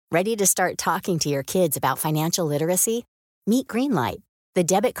Ready to start talking to your kids about financial literacy? Meet Greenlight, the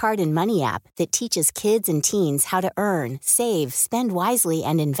debit card and money app that teaches kids and teens how to earn, save, spend wisely,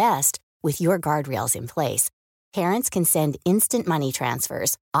 and invest with your guardrails in place. Parents can send instant money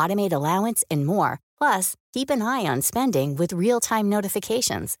transfers, automate allowance, and more. Plus, keep an eye on spending with real-time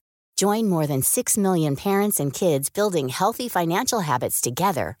notifications. Join more than 6 million parents and kids building healthy financial habits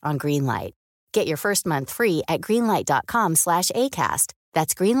together on Greenlight. Get your first month free at greenlight.com/ACAST.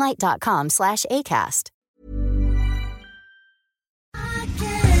 That's greenlight.com/ACAST.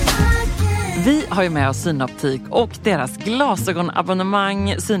 Vi har ju med oss Synoptik och deras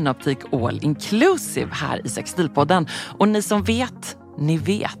glasögonabonnemang Synoptik All Inclusive här i Sextilpodden. Och ni som vet, ni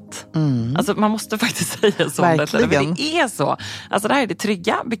vet. Alltså man måste faktiskt säga så. Verkligen. Det är så. Alltså det här är det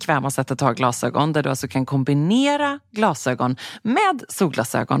trygga, bekväma sättet att ha glasögon där du alltså kan kombinera glasögon med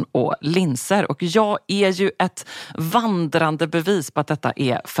solglasögon och linser. Och jag är ju ett vandrande bevis på att detta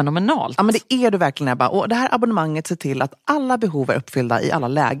är fenomenalt. Ja, men det är du verkligen, Ebba. Och det här abonnemanget ser till att alla behov är uppfyllda i alla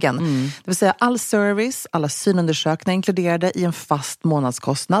lägen. Det vill säga all service, alla synundersökningar inkluderade i en fast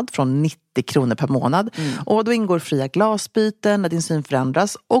månadskostnad från 90 kronor per månad. Och då ingår fria glasbyten när din syn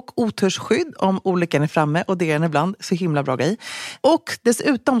förändras och otursskydd om olyckan är framme, och det är en ibland så himla bra grej. Och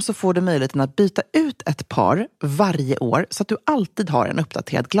dessutom så får du möjligheten att byta ut ett par varje år så att du alltid har en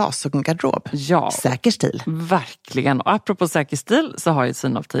uppdaterad glasögongarderob. Ja, säker stil. Verkligen. Och apropå säker stil så har ju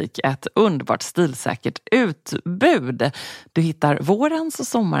Synoptik ett underbart stilsäkert utbud. Du hittar vårens och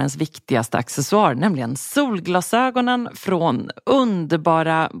sommarens viktigaste accessoar, nämligen solglasögonen från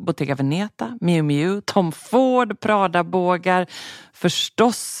underbara Bottega Veneta, Miu Miu, Tom Ford, Prada-bågar.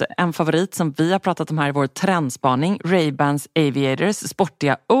 Förstås en favorit som vi har pratat om här i vår trendspaning, Ray-Bans Aviators,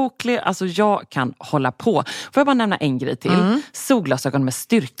 sportiga Oakley. Alltså jag kan hålla på. Får jag bara nämna en grej till? Solglasögon med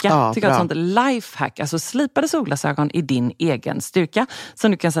styrka. Ja, tycker jag är ett sånt lifehack. Alltså slipade solglasögon i din egen styrka.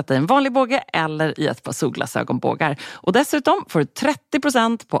 Som du kan sätta i en vanlig båge eller i ett par solglasögonbågar. Och dessutom får du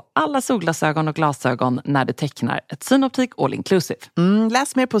 30% på alla solglasögon och glasögon när du tecknar ett Synoptik All Inclusive.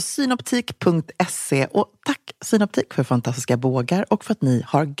 Läs mer på synoptik.se, och tack Synoptik för fantastiska bågar och för att ni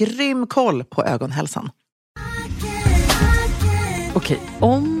har grym koll på ögonhälsan. Okej,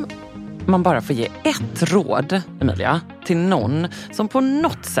 om man bara får ge ett råd, Emilia, till någon som på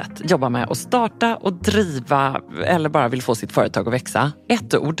något sätt jobbar med att starta och driva eller bara vill få sitt företag att växa.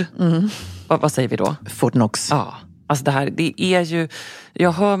 Ett ord. Vad säger vi då? Fortnox. Ja. Alltså det är ju,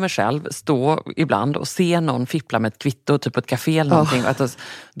 jag hör mig själv stå ibland och se någon fippla med ett kvitto, typ på ett café eller någonting.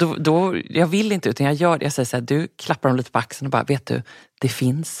 Då, jag vill inte, utan jag gör det. Jag säger så här, du klappar dem lite på axeln och bara, vet du, det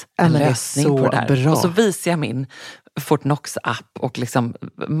finns en lösning på det där. Bra. Och så visar jag min Fortnox-app och liksom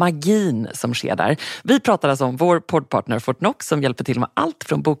magin som sker där. Vi pratar alltså om vår poddpartner Fortnox som hjälper till med allt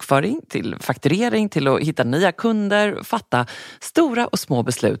från bokföring till fakturering till att hitta nya kunder, fatta stora och små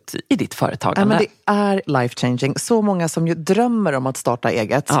beslut i ditt företagande. Ja, men det är life-changing. Så många som ju drömmer om att starta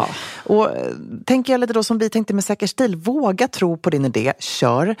eget. Ja. Och tänker jag lite då som vi tänkte med säker stil, våga tro på din idé,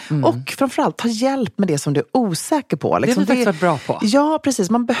 kör. Och framförallt ta hjälp med det som du är osäker på. Liksom det är vi faktiskt bra på. Ja, precis.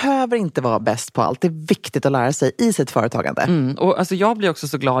 Man behöver inte vara bäst på allt. Det är viktigt att lära sig i sitt företagande. Och alltså jag blir också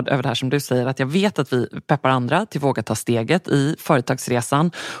så glad över det här som du säger, att jag vet att vi peppar andra till våga ta steget i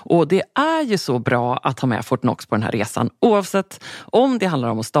företagsresan. Och det är ju så bra att ha med Fortnox på den här resan, oavsett om det handlar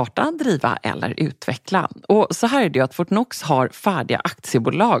om att starta, driva eller utveckla. Och så här är det ju att Fortnox har färdiga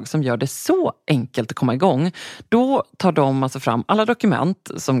aktiebolag som gör det så enkelt att komma igång. Då tar de alltså fram alla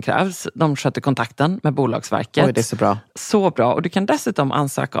dokument som krävs. De sköter kontakten med Bolagsverket. Oj, det är så bra. Så bra. Och du kan dessutom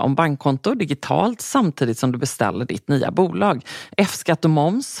ansöka om bankkonto digitalt samtidigt som du beställer ditt nya bolag. F-skatt och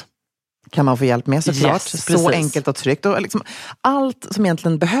moms kan man få hjälp med såklart. Yes, så enkelt och tryggt. Och liksom allt som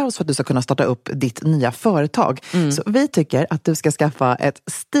egentligen behövs för att du ska kunna starta upp ditt nya företag. Så vi tycker att du ska skaffa ett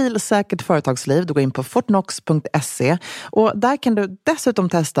stilsäkert företagsliv. Du går in på fortnox.se och där kan du dessutom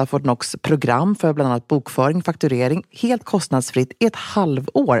testa Fortnox program för bland annat bokföring, fakturering helt kostnadsfritt i ett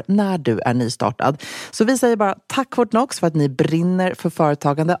halvår när du är nystartad. Så vi säger bara tack Fortnox för att ni brinner för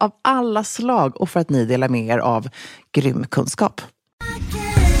företagande av alla slag och för att ni delar med er av grym kunskap.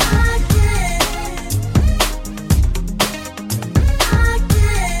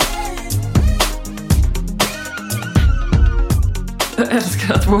 Jag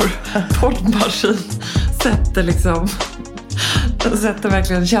älskar att vår poddmaskin sätter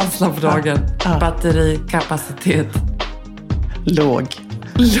verkligen känslan på dagen. Batterikapacitet. Låg.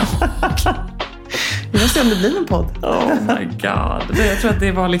 Vi får se om det blir en podd. Oh my god. Jag tror att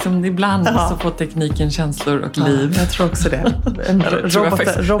det var liksom ibland så får tekniken känslor och liv. Jag tror också det.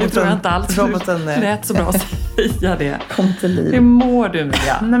 Roboten lät så bra att säga det. Kom till liv. Hur mår du,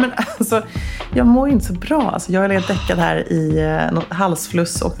 Mia? Nej, men alltså, Jag mår inte så bra. Alltså, jag har legat däckad här i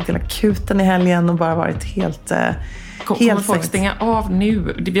halsfluss, åkte till akuten i helgen och bara varit helt... Kommer folk stänga av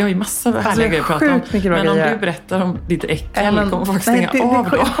nu? Vi har ju massa härliga grejer att prata om. Men om du berättar om ditt äckel, kommer folk stänga av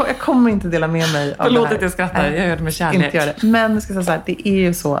då? Jag kommer inte dela med mig av det här. Förlåt att jag skrattar, jag gör det med kärlek. Inte gör det. Men jag ska säga så här, det är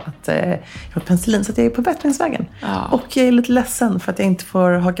ju så att jag har penicillin så att jag är på bättringsvägen. Ja. Och jag är lite ledsen för att jag inte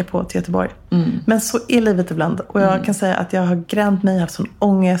får haka på till Göteborg. Men så är livet ibland. Och jag kan säga att jag har gränt mig, haft sån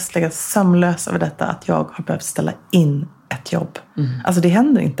ångest, legat sömnlös över detta att jag har behövt ställa in ett jobb. Alltså det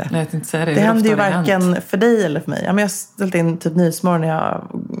händer inte. Nej, jag tänkte säga det. Det händer ju varken för dig eller för mig. Ja, men jag har ställt in typ Nyhetsmorgon när jag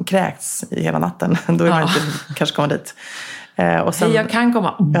kräkts i hela natten. Då är man inte kanske komma dit. Och sen, jag kan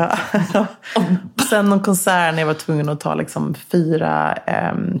komma. Sen någon konsert när jag var tvungen att ta liksom 4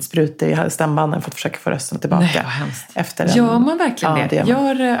 sprutor i stämbanden för att försöka få rösten tillbaka. Nej, vad hemskt. Gör man verkligen det?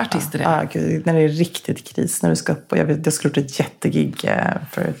 Gör artister det? Ja, gud, när det är riktigt kris. När du ska upp. Och jag skulle gjort ett jättegig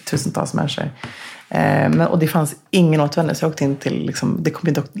för tusentals människor. Och det fanns ingen återvändning, så jag åkte in till liksom, det kom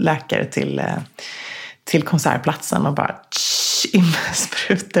in läkare till konsertplatsen och bara in med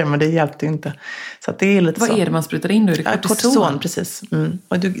sprutor, men det hjälpte ju inte. Så att det är lite Vad är det man sprutar in då? Är det kortison? Kortison, precis.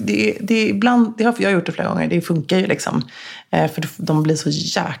 Och det är ibland, jag har gjort det flera gånger, det funkar ju liksom. För de blir så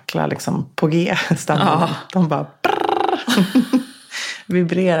jäkla liksom på G stämman. De bara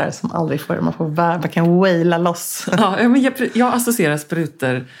vibrerar som aldrig förr. Man kan waila loss. Men jag associerar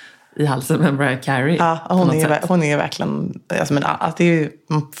sprutor i halsen med Mariah Carey. Ja, hon är verkligen... Alltså, men, att det är ju,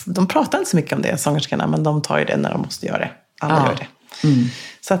 de pratar inte så mycket om det, sångerskorna, men de tar ju det när de måste göra det. Alla gör det.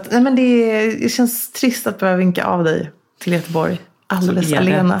 Så att, nej, men det känns trist att behöva vinka av dig till Göteborg. Alldeles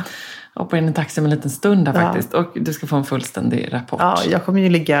alena. Hoppa in i en taxi med en liten stund här faktiskt. Och du ska få en fullständig rapport. Ja, jag kommer ju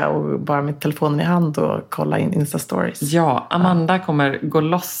ligga och bara med telefonen i hand och kolla in Insta-stories. Ja, Amanda kommer gå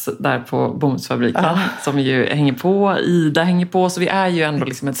loss där på bomullsfabriken. Som ju hänger på. Ida hänger på. Så vi är ju ändå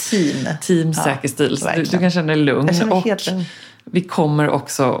liksom ett team säker stil. Du kan känna dig lugn. Jag känner mig helt lugn. Vi kommer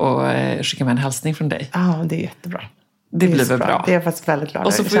också att skicka med en hälsning från dig. Ja, det är jättebra. Det blir väl bra. Det är jag faktiskt väldigt glad.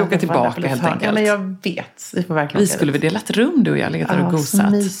 Och så får vi åka tillbaka helt enkelt. Ja, men jag vet. Vi får verkligen. Vi skulle väl dela ett rum, du och jag, legat där och gosat. Så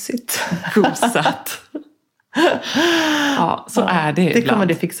mysigt. Gosat. Ja, så är det ibland. Det kommer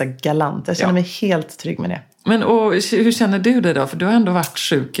du fixa galant. Jag känner mig helt trygg med det. Men och hur känner du det då? För du har ändå varit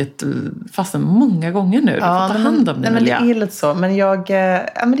sjuk fast många gånger nu. Du får ta hand om det. Men det är lite så. Men jag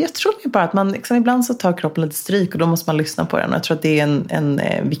tror ju bara att man liksom, ibland så tar kroppen lite stryk och då måste man lyssna på den. Och jag tror att det är en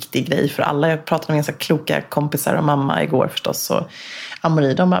viktig grej för alla. Jag pratade med ganska kloka kompisar och mamma igår förstås. Och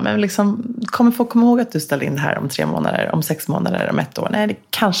Amori, de bara, men liksom, kommer folk komma ihåg att du ställde in det här om 3 månader, om 6 månader, om 1 år? Nej, det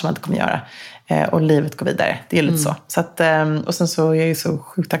kanske man inte kommer göra. Och livet går vidare. Det är lite så. Så att, och sen så är jag ju så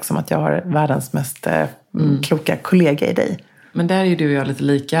sjukt tacksam att jag har världens mest kloka kollega i dig. Men där är ju du och jag lite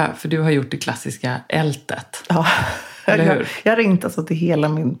lika. För du har gjort det klassiska ältet. Ja, eller hur? Jag har ringt alltså till hela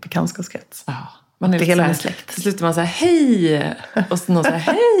min bekantskapskrets. Ja. Man är till hela min släkt. Så slutar man säga hej. Och så någon säger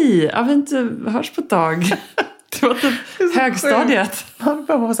hej. Ja, vi inte hörs på ett tag. Det var typ högstadiet. Man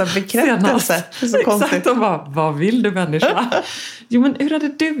behöver få bekräftelse. Det är så konstigt. Exakt, de bara, vad vill du människa? Jo, men hur hade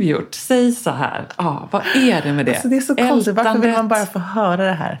du gjort? Säg så här. Ja, vad är det med det? Alltså, det är så konstigt. Varför vill man bara få höra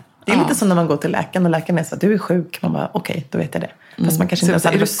det här? Det är lite som när man går till läkaren och läkaren är så att du är sjuk. Man bara, okej, då vet jag det. Fast man kanske inte ens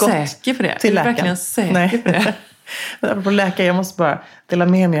hade gått säker på det? Till läkaren. Är du verkligen säker på det? Men apropå läkare, jag måste bara dela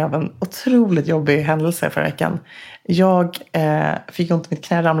med mig av en otroligt jobbig händelse förra veckan. Jag fick ont i mitt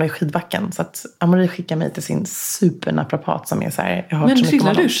knä, ramlade i skidbacken. Så att Amori skickade mig till sin supernaprapat som är så här. Men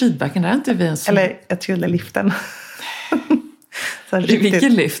trillade du skidbacken? Där är inte vi ens. Eller jag trillade liften. Så här,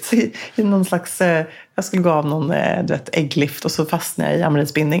 vilken lift? I någon slags, jag skulle gå av någon ägglift och så fastnade jag i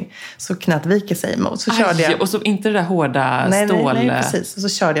Amoris bindning. Så knät viker sig. Och så körde jag. Och så inte det där hårda stål. Nej, precis. Och så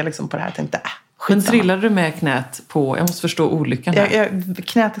körde jag liksom på det här och tänkte, men trillade du med knät på, jag måste förstå olyckan här.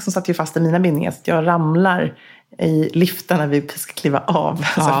 Knät liksom satt ju fast i mina bindningar så att jag ramlar i liften när vi ska kliva av.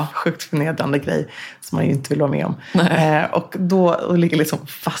 Ja. Alltså, sjukt förnedrande grej som man ju inte vill vara med om. Och då ligger liksom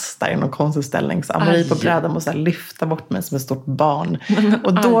fast där i någon konstig ställning. Så Amori på brädan måste lyfta bort mig som ett stort barn.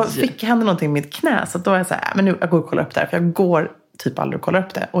 Och då hände någonting med mitt knä. Så då är jag så här, men nu jag går och kollar upp det här. För jag går typ aldrig och kollar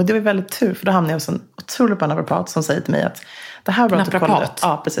upp det. Och det var väldigt tur, för då hamnade jag hos en otroligt bra naprapat som säger till mig att det här var att du kollade.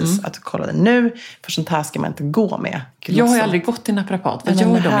 Ja, precis. Att du kollade nu. För sånt här ska man inte gå med. Jag har ju aldrig gått till naprapat. Vad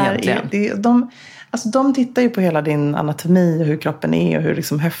gör de egentligen? De tittar ju på hela din anatomi och hur kroppen är och hur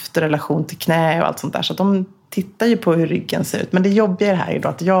liksom höfter, relation till knä och allt sånt där. Så de tittar ju på hur ryggen ser ut. Men det jobbiga här är då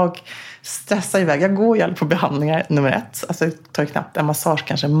att jag stressar iväg. Jag går ju aldrig på behandlingar nummer 1. Alltså jag tar knappt en massage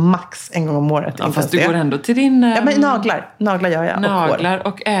kanske max en gång om året. Ja, fast du går ändå till din... Ja, men naglar gör jag. Naglar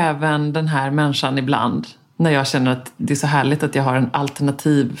och även den här människan ibland. När jag känner att det är så härligt att jag har en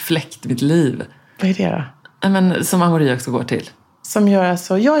alternativ fläkt i mitt liv. Vad är det då? Men, som Amori också går till. Som gör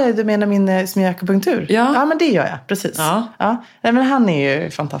alltså, du menar min som gör akupunktur? Ja, men det gör jag, precis. Ja. Nej, men han är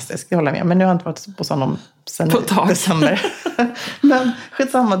ju fantastisk, det håller jag med. Men nu har jag inte varit på honom sen december. Men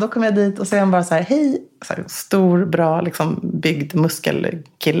skitsamma, då kom jag dit och så är han bara så här, hej, så här, stor, bra, liksom byggd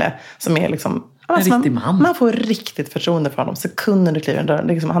muskelkille som är liksom... En riktig man. Man får riktigt förtroende för honom. Sekunden du kliver in dörren.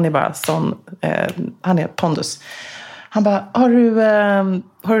 Liksom, han är bara sån... han är pondus. Han bara,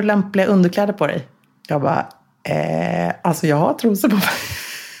 har du lämpliga underkläder på dig? Jag bara, alltså jag har trosor på mig.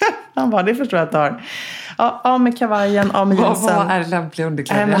 Han bara, det förstår jag att du har. Ja, med kavajen, med jeansen. Vad är lämpliga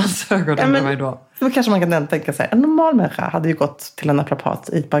underkläder i hans ögon? Då kanske man kan tänka sig. En normal människa hade ju gått till en naprapat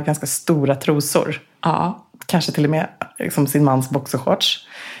i ett par ganska stora trosor. Ja. Kanske till och med liksom sin mans boxershorts.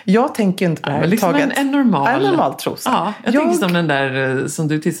 Jag tänker inte på det här liksom en normal trosa. Ja, jag tänker som den där som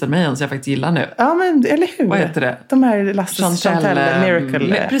du tissade mig igen, så jag faktiskt gillar nu. Ja, men eller hur? Vad heter det? De här Chantel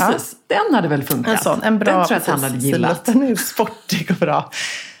Miracle. Precis, den hade väl funkat. En bra, den tror jag att han hade gillat. Den är sportig och bra.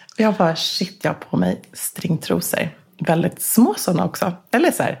 Jag bara, jag har på mig stringtrosor. Väldigt små sådana också.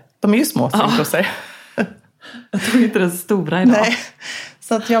 Eller så här, de är ju små stringtrosor. Jag tror inte det är stora idag. Nej.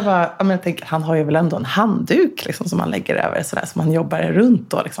 Så att jag tänker, han har ju väl ändå en handduk liksom, som han lägger över sådär, som han jobbar runt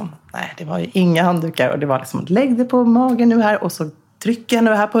då liksom. Nej, det var ju inga handdukar och det var liksom, lägg det på magen nu här och så trycker jag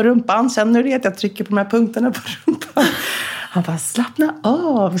nu här på rumpan. Känner du det att jag trycker på de här punkterna på rumpan? Han bara, slappna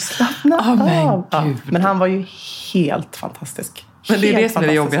av. Men han var ju helt fantastisk. Men det är det som är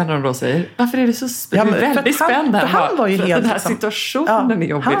det jobbiga när de då säger, varför är det så väldigt spänd här? Han var ju helt, den här situationen är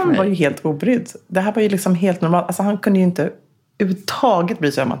jobbig för mig. Han var ju helt obrydd. Det här var ju liksom helt normalt. Alltså han kunde ju inte överhuvudtaget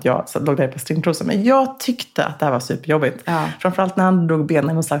bry sig om att jag låg där på stringtrosor. Men jag tyckte att det här var superjobbigt. Ja. Framförallt när han drog benen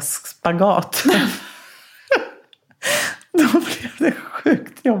i någon slags spagat. Då blev det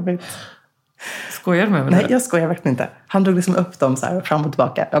sjukt jobbigt. Skojar du med mig? Nej, jag skojar verkligen inte. Han drog liksom upp dem så här fram och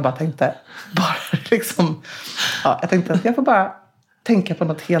tillbaka. Jag bara tänkte, jag tänkte att jag får bara tänka på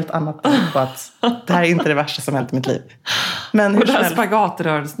något helt annat. På att det här är inte det värsta som hänt i mitt liv. Men och den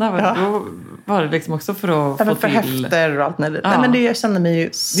spagatrörelserna, då var det liksom också för att få för till... höfter och allt möjligt. Nej, men jag kände mig ju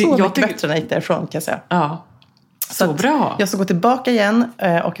mycket bättre när jag gick därifrån, kan jag säga. Ja, så bra. Jag ska gå tillbaka igen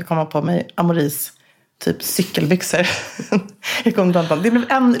och jag kommer på mig Amoris typ cykelbyxor. Det blev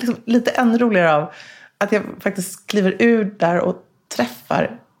lite ännu roligare av att jag faktiskt kliver ur där och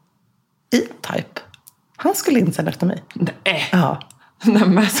träffar E-Type. Han skulle in sen efter mig. Nej. Ja.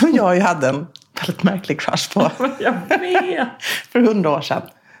 Nej, som jag ju hade en väldigt märklig crush på. Jag vet. För 100 år sedan.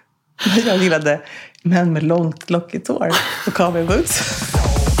 Jag gillade män med långt lockigt hår och cowboyboots.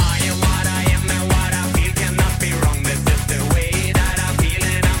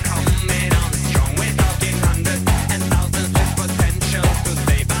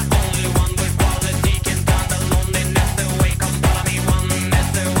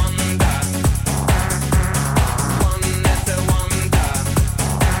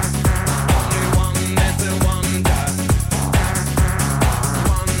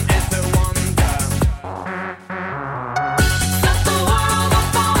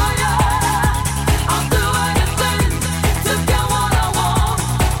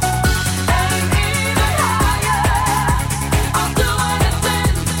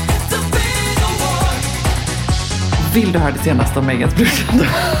 Vill du höra det senaste om Megans brukande?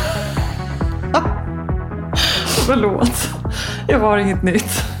 Förlåt. Jag var inget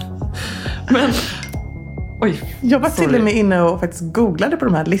nytt. Men... Oj. Jag var till och med inne och faktiskt googlade på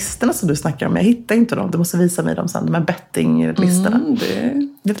de här listorna som du snackar om. Jag hittade inte dem. Du måste visa mig dem sen. De här bettinglistorna. Det är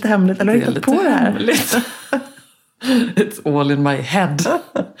lite hemligt. Eller har du hittat på det här? Hemligt. It's all in my head.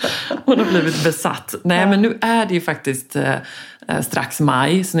 Hon har blivit besatt. Nej, men nu är det ju faktiskt strax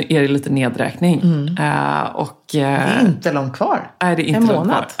maj. Så nu är det lite nedräkning. Det är inte långt kvar. Nej, det är inte en långt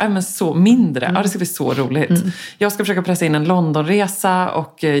månad. kvar. Nej, men så mindre. Ja, det ska bli så roligt. Jag ska försöka pressa in en Londonresa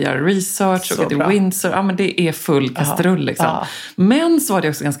och göra research. Så och till Windsor. Ja, men det är full kastrull liksom. Ja. Men så var det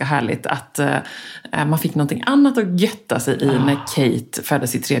också ganska härligt att man fick någonting annat att götta sig i när Kate födde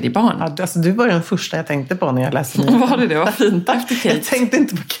sitt 3:e barn. Ja, alltså, du var den första jag tänkte på när jag läste nyheten. Var det var fint efter Kate. Jag tänkte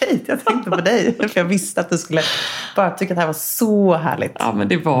inte på Kate, jag tänkte på dig. För jag visste att du skulle bara tycka att det här var så härligt. Ja, men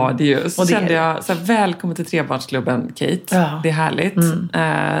det var det ju. Så kände jag, så här, välkommen till trebarnsklubben, Kate. Ja. Det är härligt.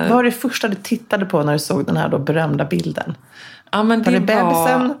 Vad var det första du tittade på när du såg den här då berömda bilden? Ja, men var det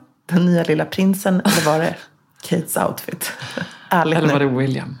bebisen, den nya lilla prinsen, eller var det Kates outfit? Eller var det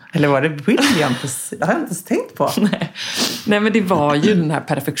William? Eller var det William? Jag har inte ens tänkt på. Nej, men det var ju den här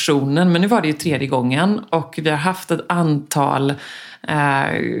perfektionen. Men nu var det ju 3:e gången. Och vi har haft ett antal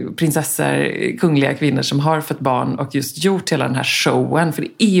prinsessor, kungliga kvinnor som har fått barn och just gjort hela den här showen. För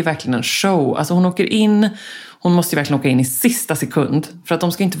det är ju verkligen en show. Alltså hon åker in hon måste ju verkligen åka in i sista sekund. För att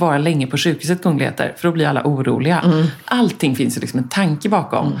de ska inte vara länge på sjukhuset, kungligheter. För då blir alla oroliga. Allting finns ju liksom en tanke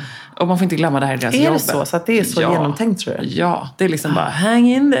bakom. Och man får inte glömma det här i deras jobb. Är det så? Så att det är så genomtänkt, tror du? Ja, det är liksom bara hang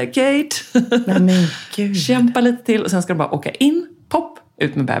in there, Kate. Nej, men gud. Kämpa lite till och sen ska de bara åka in, pop,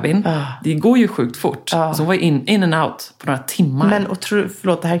 ut med bebin. Det går ju sjukt fort. Så hon var in and out på några timmar. Men, och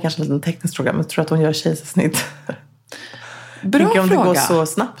förlåt, det här är kanske en liten teknisk fråga, men tror du att hon gör kejsarsnitt? Bra fråga. Om det går så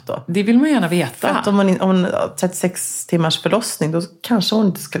snabbt då? Det vill man gärna veta. För att om hon 36 timmars förlossning, då kanske hon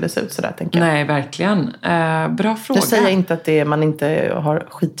inte skulle se ut sådär, tänker jag. Nej, verkligen. Bra fråga. Jag säger inte att man inte har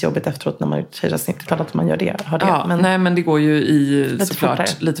skitjobbigt efteråt när man gör kejsarsnitt. Det är klart att man gör det. Ja, men... Nej, men det går ju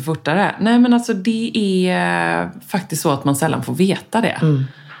lite fortare. Nej, men alltså det är faktiskt så att man sällan får veta det.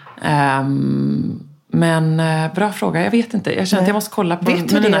 Men bra fråga, jag vet inte. Jag känner att jag måste kolla på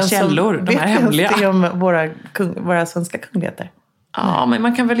mina källor. De här hemliga. Vet du om våra svenska kungligheter? Ja, men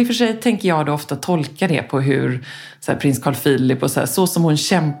man kan väl i och för sig, tänker jag då, ofta tolka det på hur så här, prins Carl Philip och så som hon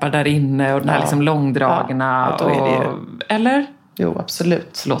kämpar där inne och den här liksom långdragna. Då är det ju... Eller? Jo, absolut.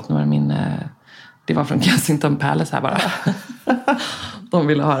 Förlåt, nu var det var från Kensington Palace här bara. De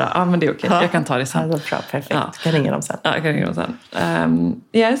ville höra. Ja, men det är okej. Jag kan ta det sen. Ja, det är bra. Perfekt. Ja. Kan ringa dem sen. Ja, jag kan ringa dem sen.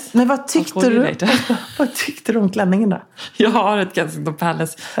 Yes. Men vad tyckte du om klänningen då? Jag har ett Kensington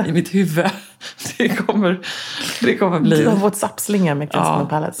Palace i mitt huvud. Det kommer bli... Du har WhatsApp-slingar med Kensington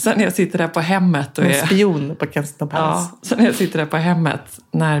Palace. Sen när jag sitter där på hemmet och en spion på Kensington Palace. Ja, sen när jag sitter där på hemmet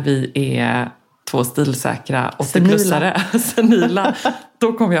när vi är 2 stilsäkra 80-plussare, senila,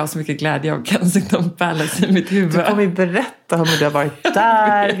 då kommer jag ha så mycket glädje av Kensington Palace i mitt huvud. Du kommer ju berätta om hur du har varit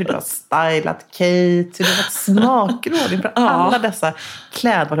där, hur du har stylat Kate, hur du har varit smakråd inför alla dessa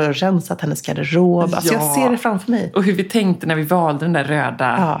kläder, du har rensat hennes garderob. Alltså jag ser det framför mig. Och hur vi tänkte när vi valde den där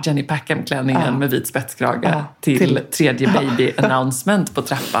röda Jenny Packham-klänningen med vit spetskrage till tredje baby-announcement på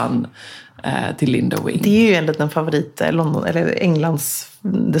trappan till Linda Wing. Det är ju en liten favorit, Englands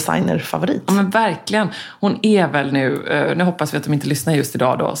designerfavorit. Ja, men verkligen. Hon är väl nu hoppas vi att de inte lyssnar just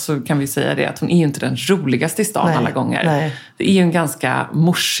idag då, så kan vi säga det, att hon är ju inte den roligaste i stan alla gånger. Nej. Det är ju en ganska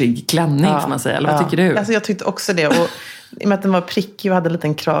morsig klänning, får man säga. Eller vad tycker du? Alltså jag tyckte också det, och i och med att den var prickig och hade en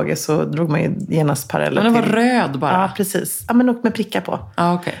liten krage så drog man ju genast paralleller till... Men den var röd bara? Ja, precis. Ja, men och med prickar på.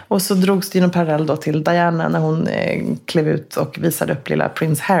 Okay. Och så drogs det ju en parallell då till Diana när hon klev ut och visade upp lilla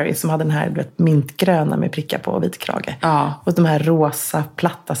Prins Harry som hade den här mintgröna med prickar på och vit krage. Och de här rosa,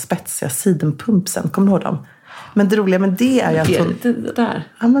 platta, spetsiga sidenpumpsen. Kommer du ihåg dem? Men det roliga med det är ju att hon... Det där.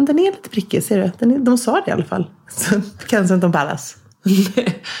 Ja, men den är lite prickig, ser du? De sa det i alla fall. Kensington Palace.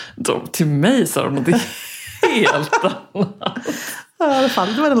 Till mig sa de något helt annat. Ja, i alla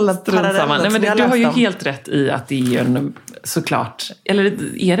fall. Det var den lilla parallellen. Nej, men du har ju helt rätt i att det är en, såklart, eller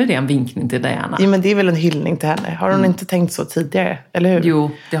är det en vinkning till Diana? Ja, men det är väl en hyllning till henne. Har hon inte tänkt så tidigare, eller hur?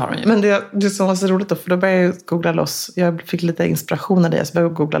 Jo, det har hon ju. Men det som var så roligt då, för då började jag googla loss. Jag fick lite inspiration av det, så började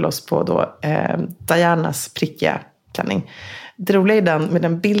jag googla loss på då Dianas prickiga klänning. Det roliga med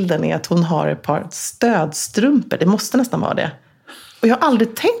den bilden är att hon har ett par stödstrumpor. Det måste nästan vara det. Och jag har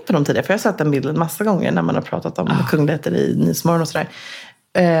aldrig tänkt på dem tidigare, för jag har sett den bilden massa gånger när man har pratat om kungligheter i Nyhetsmorgon och sådär.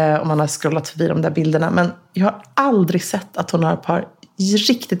 Och man har scrollat förbi de där bilderna. Men jag har aldrig sett att hon har ett par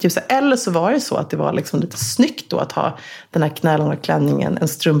riktigt ljusa. Eller så var det så att det var liksom lite snyggt då att ha den här knälånga klänningen, en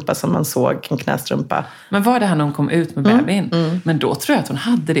strumpa som man såg, en knästrumpa. Men var det här när hon kom ut med bebin? Men då tror jag att hon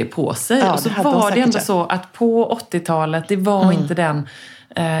hade det på sig. Ja, och så var det ändå så att på 80-talet, det var inte den...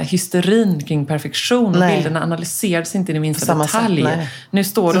 hysterin kring perfektion. Och bilderna analyserades inte i den minsta detalj. Nu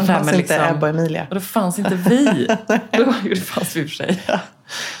står de där med liksom... Ebba och Emilia. Och då fanns inte vi. Det fanns vi i och för sig. Ja.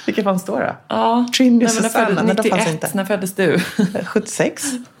 Vilka fanns då? Ja. Trindy och Susanna. 91, när föddes du? 76.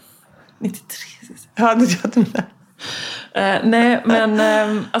 93. Ja, det gör du med. Nej, men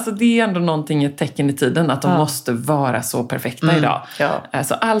alltså det är ändå någonting, ett tecken i tiden att de måste vara så perfekta idag. Ja.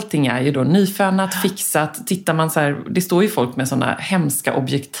 Så allting är ju då nyfönat, fixat. Tittar man så här, det står ju folk med såna hemska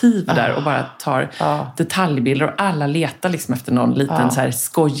objektiv där och bara tar detaljbilder, och alla letar liksom efter någon liten så här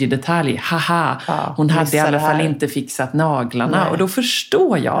skojig detalj. Haha, hon hade i alla fall inte fixat naglarna. Och då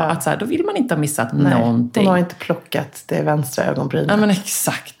förstår jag att så här, då vill man inte ha missat någonting. Hon har inte plockat det vänstra ögonbrynet. Ja, men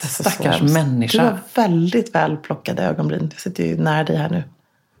exakt. Stackars människa. Du har väldigt väl plockade ögonbryn. Jag sitter ju nära dig här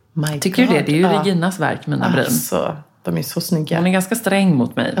nu. Tycker du det? Det är ju Reginas verk, mina bryn. Alltså, de är så snygga. Hon är ganska sträng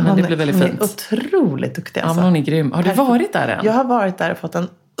mot mig, men det blir väldigt fint. Hon är otroligt duktig. Alltså. Ja, men hon är grym. Har du varit där än? Jag har varit där och fått en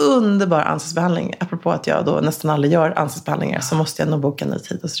underbar ansiktsbehandling. Apropå att jag då nästan aldrig gör ansiktsbehandlingar, så måste jag nog boka en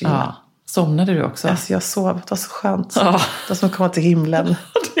tid hos Regina. Ja. Somnade du också? Alltså jag sov, det var så skönt. Det var som att komma till himlen.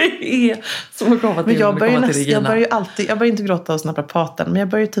 Det är som att komma till himlen. Jag börjar inte gråta hos naprapaten, men jag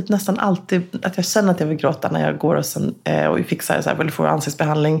börjar typ nästan alltid att jag känner att jag vill gråta när jag går och fixar så här, eller får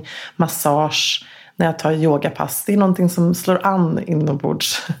ansiktsbehandling, massage, när jag tar yogapass. Det är någonting som slår an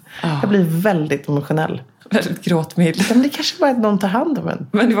inombords. Jag blir väldigt emotionell. Väldigt gråtmild. Men det kanske bara är att någon tar hand om en.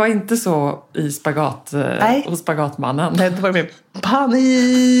 Men det var inte så i hos spagatmannen. Nej, det var mer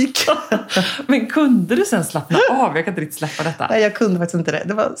panik. Men kunde du sen slappna av? Jag kan inte riktigt släppa detta. Nej, jag kunde faktiskt inte det.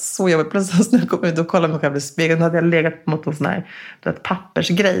 Det var så jobbigt. Plötsligt när jag kom ut och kollade mig själv i spegeln, då hade jag legat mot en sån här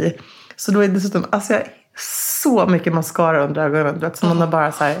pappersgrej. Så då är det dessutom, alltså jag så mycket mascara under ögonen. Du vet, som någon har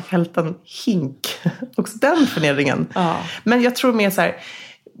bara så här hällt en hink. Också den förnedringen. Men jag tror mer så här,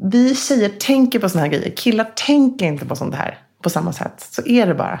 vi tjejer tänker på såna här grejer. Killar tänker inte på sånt här på samma sätt. Så är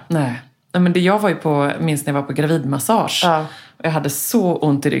det bara. Nej, men det jag var ju på, minst när jag var på gravidmassage. Jag hade så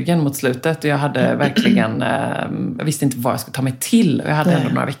ont i ryggen mot slutet. Och jag hade verkligen, jag visste inte vad jag skulle ta mig till. Och jag hade ändå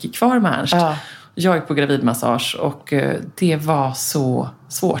några veckor kvar med Ernst. Jag gick på gravidmassage och det var så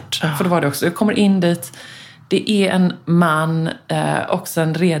svårt. För då var det också, jag kommer in dit. Det är en man, också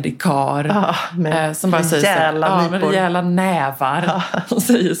en redig kar, som bara säger med rejäla nävar.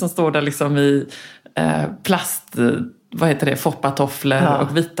 Som står där liksom i plast, foppatofflor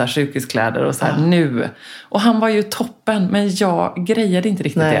och vita sjukhuskläder och så här nu. Och han var ju toppen, men jag grejade inte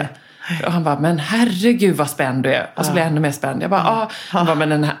riktigt det. Och han bara, men herregud vad spänd du är. Och så blev jag ännu mer spänd. Jag bara, han bara, men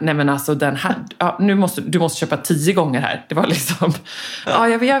den här, nej men alltså den här, nu du måste köpa 10 gånger här. Det var liksom,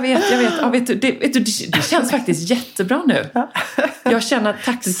 jag vet du, det känns faktiskt jättebra nu. Jag känner,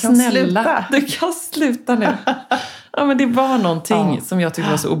 tack snälla. Du kan sluta nu. Ja, men det var någonting som jag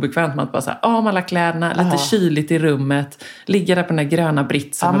tyckte var så obekvämt med att bara så här, av alla kläderna, lite kyligt i rummet, ligga där på den där gröna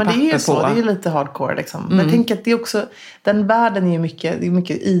britsen med papper på. Ja, men det är ju så, det är ju lite hardcore liksom. Men jag tänker att det är också, den världen är ju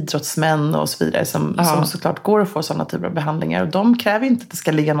mycket idrottsmän och så vidare som såklart går och får sådana typer av behandlingar. Och de kräver ju inte att det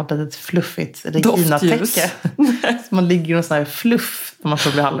ska ligga något litet fluffigt Regina-täcke. Så man ligger i någon sån här fluff när man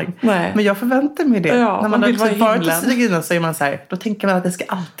får behandling. Nej. Men jag förväntar mig det. När man har varit hos Regina så är man så här, då tänker man att det ska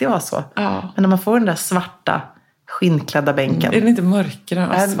alltid vara så. Men när man får den där svarta skinnklädda bänken. Är det inte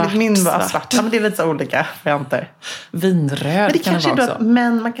mörkare och svart? Min var svart. Ja, men det är lite så olika varianter. Vinröd men det kan kanske det vara också.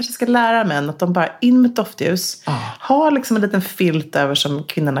 Men man kanske ska lära män att de bara in med doftljus. Ha liksom en liten filt över som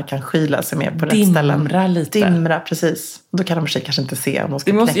kvinnorna kan skyla sig med på rätt ställen. Dimra lite. Dimra, precis. Då kan de sig kanske inte se om de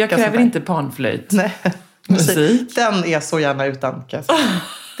ska knäcka. Jag kräver inte panflöjt. Nej. Musik. Den är så gärna utan, kan jag säga.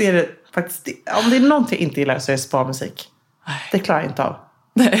 Det är det faktiskt. Om det är någonting jag inte gillar så är det spa-musik. Det klarar jag inte av.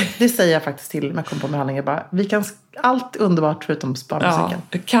 Nej. Det säger jag faktiskt till när jag kommer på behandlingar. Bara, vi kan allt underbart förutom spa-musiken.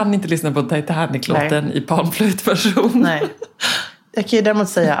 Jag kan inte lyssna på Titanic-låten i panflöjtversion. Nej. Jag kan ju däremot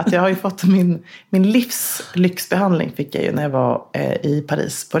säga att jag har ju fått min livs lyxbehandling fick jag ju när jag var i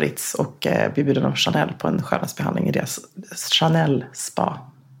Paris på Ritz och blev bjuden av Chanel på en skönhetsbehandling i deras Chanel-spa.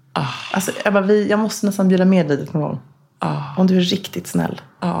 Alltså, jag måste nästan bjuda med dig någon gång. Om du är riktigt snäll.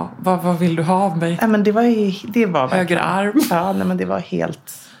 Vad vill du ha av mig? Nej, men det var höger arm. Ja, nej, men det var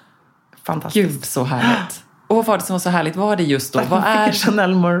helt fantastiskt. Gud, så härligt. Och vad var det som var så härligt? Vad var det just då? Vad är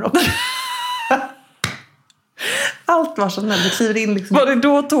Chanel morgon? Allt var Chanel. Du kliver in liksom. Var det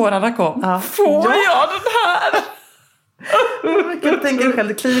då tårarna kom? Får jag den här? Jag tänker dig själv,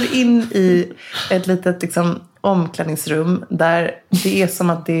 du kliver in i ett litet liksom, omklädningsrum där det är som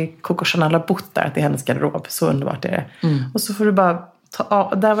att det är Coco Chanel har bott där, att det är hennes garderob. Så underbart är det. Och så får du bara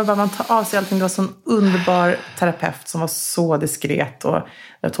där var bara man tar av sig allting. Det var så en underbar terapeut som var så diskret och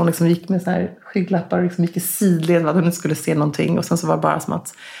att hon liksom gick med så här skygglappar och liksom gick i sidled vad hon inte skulle se någonting. Och sen så var det bara som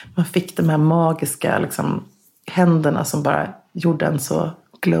att man fick de här magiska liksom, händerna som bara gjorde en så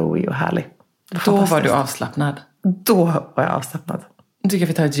glowy och härlig. Då var du avslappnad. Då var jag avslappnad. Nu tycker jag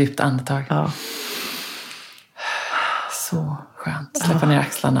vi tar ett djupt andetag. Så skönt. Släppa ner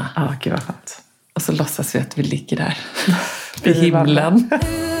axlarna. Ja, gud vad skönt. Och så låtsas vi att vi ligger där. Vid himlen.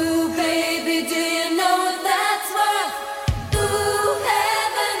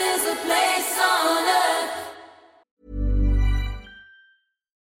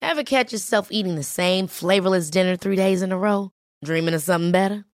 Ever catch yourself eating the same flavorless dinner 3 days in a row? Dreaming of something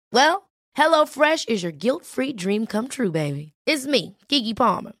better? Well, HelloFresh is your guilt-free dream come true, baby. It's me, Keke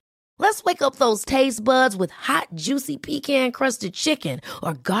Palmer. Let's wake up those taste buds with hot, juicy pecan-crusted chicken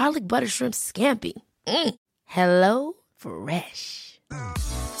or garlic butter shrimp scampi. Hello Fresh.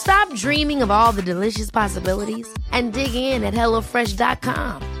 Stop dreaming of all the delicious possibilities and dig in at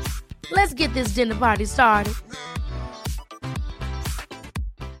HelloFresh.com. Let's get this dinner party started.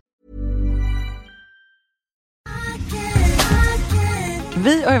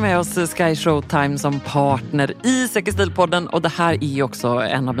 Vi har med oss Sky Showtime som partner i Säker Stil-podden och det här är ju också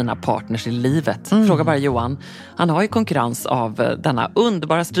en av mina partners i livet. Fråga bara Johan. Han har ju konkurrens av denna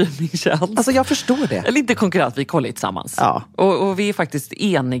underbara streamingtjänst. Alltså jag förstår det. Eller inte konkurrens, vi kollar tillsammans. Ja. Och vi är faktiskt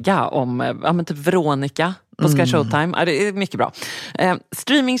eniga om, typ Veronica på Sky Showtime. Ja, det är mycket bra.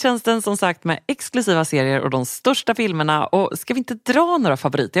 Streamingtjänsten som sagt med exklusiva serier och de största filmerna. Och ska vi inte dra några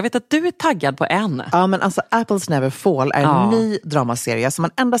favoriter? Jag vet att du är taggad på en. Ja, men alltså Apples Never Fall är en ny dramaserie som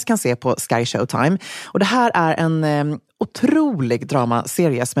man endast kan se på Sky Showtime. Och det här är en otrolig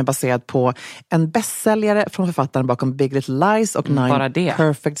dramaserie som är baserad på en bästsäljare från författaren bakom Big Little Lies och Nine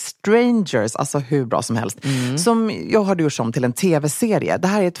Perfect Strangers. Alltså hur bra som helst. Som jag har gjort om till en tv-serie. Det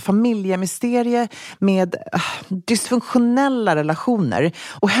här är ett familjemysterie med dysfunktionella relationer.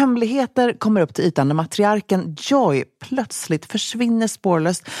 Och hemligheter kommer upp till ytan när matriarken Joy plötsligt försvinner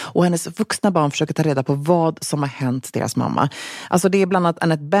spårlöst och hennes vuxna barn försöker ta reda på vad som har hänt deras mamma. Alltså det är bland annat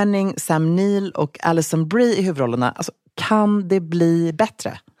Annette Bening, Sam Neill och Alison Brie i huvudrollerna. Alltså, kan det bli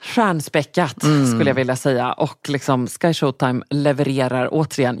bättre? Stjärnspäckat skulle jag vilja säga. Och liksom Sky Showtime levererar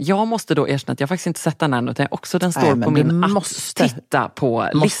återigen. Jag måste då erkänna att jag faktiskt inte sett den än, utan också den står på min titta på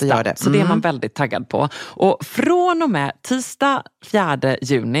lista. Så det är man väldigt taggad på. Och från och med tisdag 4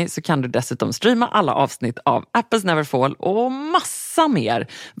 juni så kan du dessutom streama alla avsnitt av Apples Never Fall och massa mer.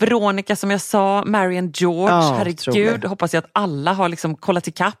 Veronica som jag sa, Marian George, herregud. Hoppas jag att alla har liksom kollat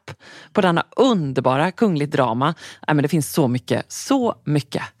i kapp på denna underbara kungligt drama. Men det finns så mycket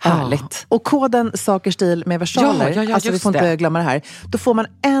härligt. Och koden Sakerstil med versaler, alltså vi får inte glömma det här. Då får man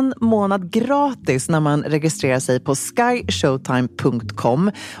 1 månad gratis när man registrerar sig på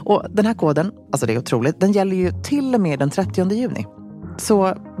skyshowtime.com. Och den här koden, alltså det är otroligt, den gäller ju till och med den 30 juni.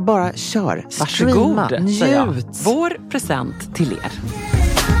 Så bara kör, varsågod, streama, njut. Vår present till er.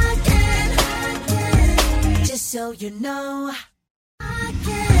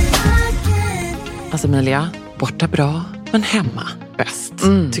 Alltså Emilia, borta bra men hemma bäst,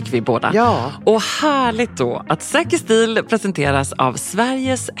 tycker vi båda. Ja. Och härligt då att Säker Stil presenteras av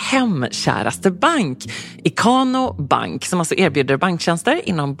Sveriges hemkäraste bank, Ikano Bank, som alltså erbjuder banktjänster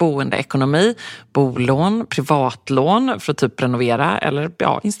inom boendeekonomi, bolån, privatlån för att typ renovera eller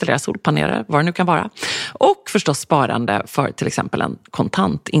installera solpaneler, vad det nu kan vara. Och förstås sparande för till exempel en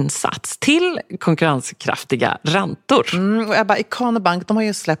kontantinsats till konkurrenskraftiga räntor. Och Ebba, Ikano Bank, de har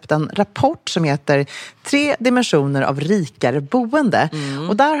ju släppt en rapport som heter 3 dimensioner av rikare boende.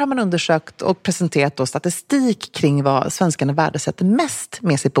 Och där har man undersökt och presenterat då statistik kring vad svenskarna värdesätter mest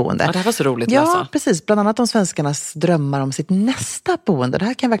med sitt boende. Ja, det här var så roligt att läsa. Ja, precis. Bland annat om svenskarnas drömmar om sitt nästa boende. Det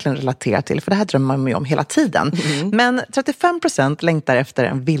här kan jag verkligen relatera till, för det här drömmer man ju om hela tiden. Men 35% längtar efter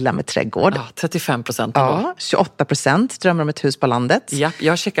en villa med trädgård. Ja, 35%. Ja, 28% drömmer om ett hus på landet. Ja,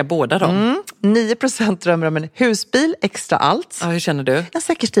 jag checkar båda dem. 9% drömmer om en husbil, extra allt. Ja, hur känner du? En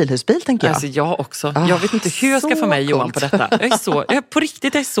säker stilhusbil, tänker jag. Alltså jag också. Jag vet inte hur jag ska få med Johan på detta. Jag är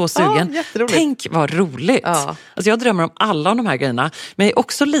så sugen. Tänk vad roligt. Ja. Alltså jag drömmer om alla de här grejerna. Men jag är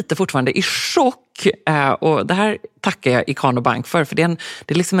också lite fortfarande i chock. Och det här tackar jag Ikano Bank för det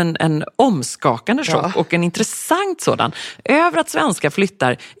är liksom en omskakande chock och en intressant sådan över att svenskar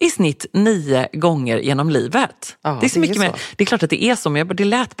flyttar i snitt 9 gånger genom livet. Ja, det är så mycket med, det är klart att det är så, men det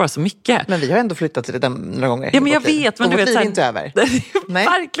lät bara så mycket. Men vi har ändå flyttat till det några gånger. Ja, men jag vet, men och du vet, är inte över. Det är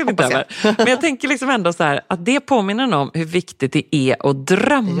verkligen inte över. Men jag tänker liksom ändå så här att det påminner om hur viktigt det är att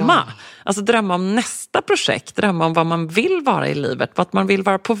drömma. Ja. Alltså drömma om nästa projekt, drömma om vad man vill vara i livet, vad man vill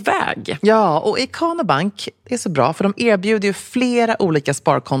vara på väg. Ja, och Ikano Bank är så bra för de erbjuder ju flera olika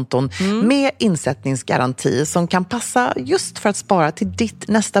sparkonton med insättningsgaranti som kan passa just för att spara till ditt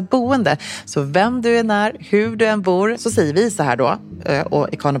nästa boende. Så vem du än är, hur du än bor, så säger vi så här då,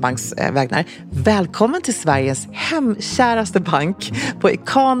 och Ikano Banks vägnar: välkommen till Sveriges hemkäraste bank på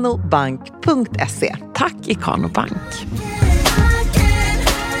ikanobank.se. Tack Ikano Bank.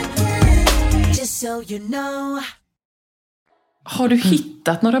 So you know. Har du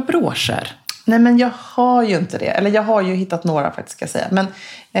hittat några broscher? Nej, men jag har ju inte det. Eller jag har ju hittat några faktiskt, ska jag säga. Men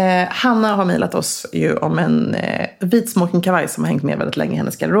Hanna har mejlat oss ju om en vit smokingkavaj som har hängt med väldigt länge i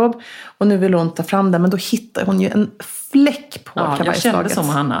hennes garderob. Och nu vill hon ta fram den, men då hittar hon ju en fläck på kavajslaget. Jag kände som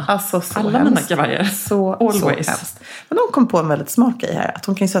Hanna. Alltså, så alla hemskt. Mina kavajer. Så hemskt. Men hon kom på en väldigt smart grej här. Att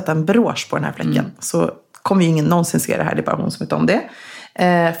hon kan ju sätta en brosch på den här fläcken. Så kommer ju ingen någonsin se det här. Det är bara hon som vet om det.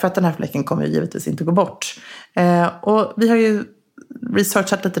 För att den här fläcken kommer ju givetvis inte gå bort. Och vi har ju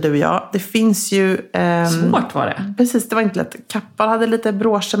researchat lite, du och jag. Det finns ju... Svårt var det. Precis, det var inte lätt. Kappan hade lite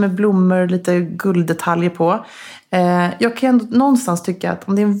broscher med blommor, lite gulddetaljer på. Jag kan ändå någonstans tycka att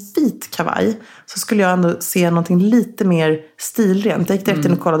om det är en vit kavaj så skulle jag ändå se någonting lite mer stilrent. Jag gick direkt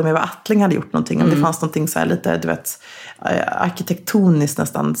in och kollade med vad Attling hade gjort någonting. Om det fanns någonting så här lite, du vet, arkitektoniskt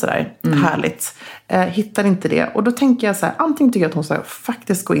nästan sådär härligt. Hittar inte det. Och då tänker jag så här, antingen tycker jag att hon ska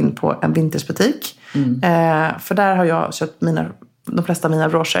faktiskt gå in på en vintersbutik. För där har jag köpt de flesta av mina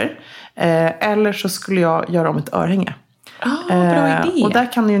broscher. Eller så skulle jag göra om ett örhänge. bra idé. Och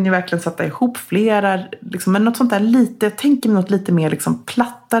där kan ni verkligen sätta ihop flera, liksom, men något sånt där lite, jag tänker något lite mer liksom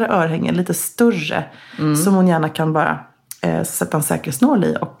plattare örhänge, lite större, som hon gärna kan bara sätta en säkerhetsnål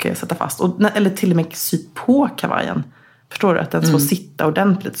i och sätta fast. Eller till och med sy på kavajen. Förstår du? Att den får sitta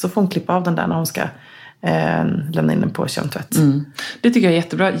ordentligt. Så får hon klippa av den där när hon ska lämna in den på kemtvätt. Det tycker jag är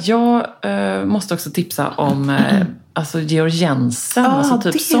jättebra. Jag måste också tipsa om alltså Georg Jensen. Alltså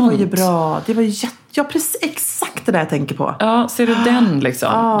typ det sånt. var ju bra. Det var ju precis exakt det där jag tänker på. Ja, ser du den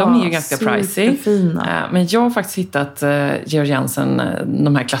liksom? De är ju ganska pricey. Men jag har faktiskt hittat Georg Jensen,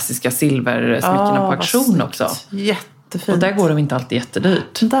 de här klassiska silversmyckena på auktion också. Jättefint. Och där går de inte alltid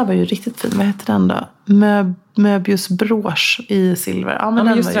jättedyrt. Den där var ju riktigt fin. Vad heter den då? Möbius brosch i silver. Ja, men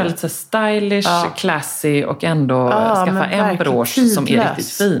den just var det, lite så stylish, classy och ändå skaffa en brosch som är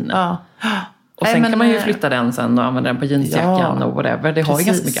riktigt fin. Ja. Och sen kan man ju flytta den sen och använda den på jeansjackan och whatever. Det har ju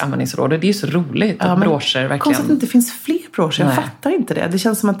ganska mycket användningsområde. Det är ju så roligt att broscher verkligen... Konstigt att det inte finns fler broscher. Jag fattar inte det. Det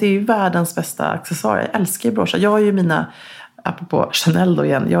känns som att det är världens bästa accessoarer. Jag älskar ju broscher. Jag har ju mina... Apropå Chanel då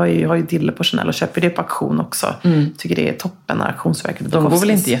igen. Jag har ju dille på Chanel och köper det på auktion också. Tycker det är toppen när auktionsverket. De går väl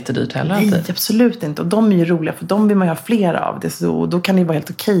inte jättedyrt heller? Nej, absolut inte. Och de är ju roliga för de vill man ju ha flera av. Det så, då kan det vara helt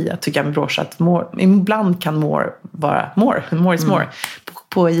okej att tycka med broscher att ibland kan more vara more. More is more.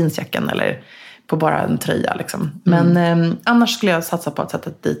 På jeansjackan eller på bara en tröja liksom. Men annars skulle jag satsa på att sätta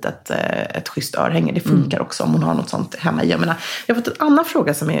dit ett schysst örhänge. Det funkar också om hon har något sånt hemma i gömmorna. Jag har fått en annan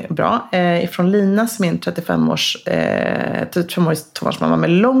fråga som är bra. Från Lina som är en 35-årig tonårsmamma med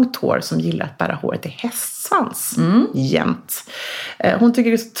långt hår som gillar att bära håret i hästsvans. Jämt. Hon tycker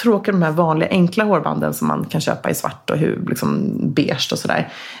det är så tråkigt de här vanliga enkla hårbanden som man kan köpa i svart och liksom beige och sådär.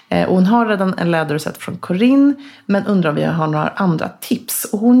 Och hon har redan en läderrosett från Corinne men undrar om vi har några andra tips.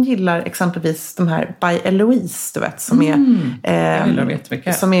 Och hon gillar exempelvis de här By Eloise, du vet, som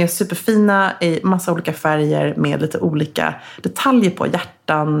som är superfina i massa olika färger med lite olika detaljer på,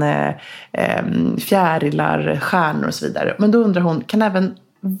 hjärtan, fjärilar, stjärnor och så vidare. Men då undrar hon, kan även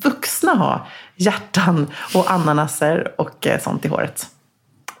vuxna ha hjärtan och ananaser och sånt i håret?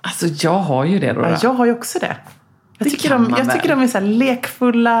 Alltså jag har ju det då. Ja, jag har ju också det. Jag tycker de är så här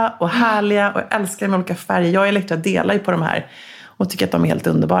lekfulla och härliga och jag älskar dem i olika färger. Jag och Elektra delar ju på de här och tycker att de är helt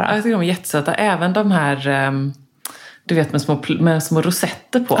underbara. Jag tycker de är jättesöta. Även de här, du vet, med små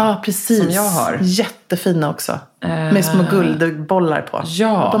rosetter på. Ja, precis. Som jag har. Jättefina också. Med små guldbollar på.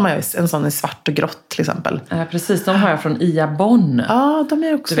 Ja. De har ju en sån i svart och grått till exempel. Precis, de har jag från Ia Bonn. Ja, de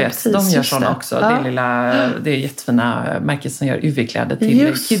är också. Du vet, precis, de gör såna också. Ja. Det är jättefina märken som gör UV-kläder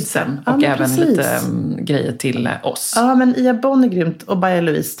till kidsen. Och även precis. Lite grejer till oss. Ja, men Ia Bonn är grymt. Och By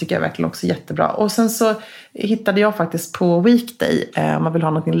Louise tycker jag verkligen också jättebra. Och sen så hittade jag faktiskt på Weekday. Om man vill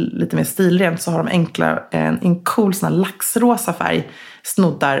ha något lite mer stilrent så har de enkla en cool sån här laxrosa färg.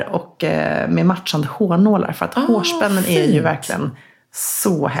 Snoddar och med matchande hårnålar. För att hårspännen är ju verkligen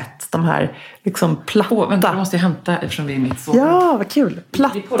så hett. De här liksom platta. Vänta, måste jag hämta eftersom vi är mitt sovrum. Ja, vad kul.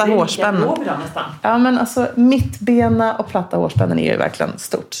 Platta hårspännen. Ja, men alltså mittbena och platta hårspännen är ju verkligen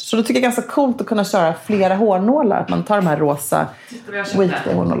stort. Så då tycker jag det är ganska coolt att kunna köra flera hårnålar. Att man tar de här rosa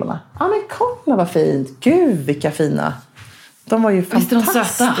Weekday-hårnålarna. Ja, men kolla vad fint. Gud, vilka fina. De var ju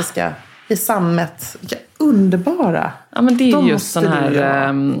fantastiska. I sammet. Vilka underbara. Ja, men det är just sån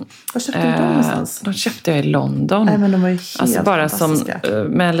här... Vad köpte du dem någonstans? De köpte jag i London. Nej, men de var ju helt alltså bara fantastiska.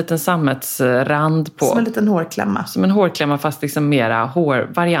 Med en liten sammetsrand på. Som en liten hårklämma. Som en hårklämma fast liksom mera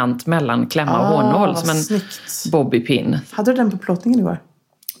variant mellan klämma och hårnål. Som en bobbypin. Hade du den på plåtningen igår?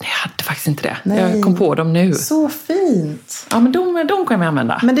 Jag hade faktiskt inte det. Nej. Jag kom på dem nu. Så fint. Ja, men de kan jag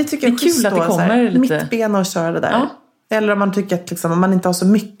använda. Men det tycker jag är kul att det kommer lite... Mittbena och köra det där. Ja. Eller om man tycker att liksom, om man inte har så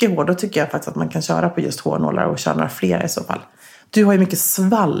mycket hår, då tycker jag faktiskt att man kan köra på just hårnålar och köra några fler i så fall. Du har ju mycket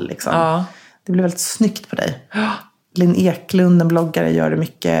svall liksom. Ja. Det blir väldigt snyggt på dig. Ja. Linn Eklund, en bloggare, gör det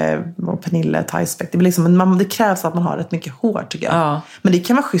mycket. Och Pernille Theisbeck. Det blir liksom, det krävs att man har rätt mycket hår tycker jag. Ja. Men det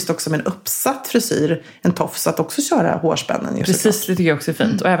kan vara schysst också med en uppsatt frisyr, en tofs, att också köra hårspännen. Precis, det tycker jag också är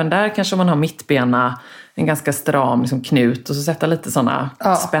fint. Och även där kanske man har mittbena, en ganska stram liksom, knut och så sätta lite sådana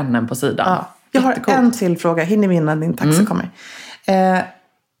spännen på sidan. Ja. Jag har en till fråga. Hinner vi innan din taxi kommer?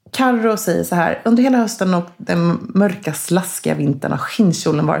 Karro säger så här. Under hela hösten och den mörka slaskiga vintern har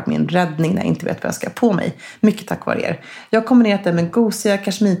skinnkjolen varit min räddning när jag inte vet vad jag ska på mig. Mycket tack vare er. Jag har kombinerat det med gosiga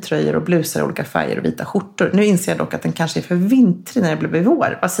kashmirtröjor och blusar i olika färger och vita skjortor. Nu inser jag dock att den kanske är för vintrig när det blir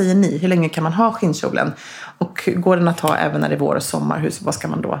vår. Vad säger ni? Hur länge kan man ha skinnkjolen? Och går den att ha även när det är vår och sommar? Vad ska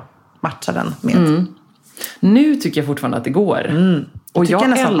man då matcha den med? Nu tycker jag fortfarande att det går. Och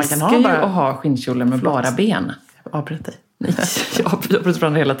jag älskar ju att ha skinnkjolen med bara ben. Jag avbryter dig. Nej, jag avbryter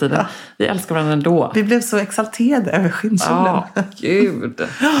varandra hela tiden. Ja. Vi älskar varandra ändå. Vi blev så exalterade över skinnkjolen. Ja, gud.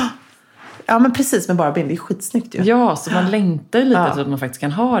 Ja, men precis, med bara ben. Det är skitsnyggt ju. Ja, så man längtar ju lite till att man faktiskt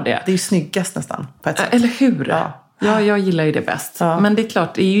kan ha det. Det är ju snyggast nästan på ett sätt. Eller hur? Ja, jag gillar ju det bäst. Ja. Men det är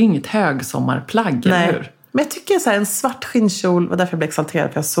klart, det är ju inget högsommarplagg, eller hur? Men jag tycker så här, en svart skinnkjol, och därför jag blev exalterad,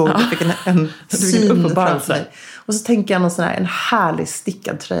 för jag såg jag fick en syn framför mig. Och så tänker jag någon sån här, en härlig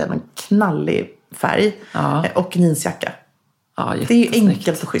stickad tröja, en knallig färg och jeansjacka. Ja, det är ju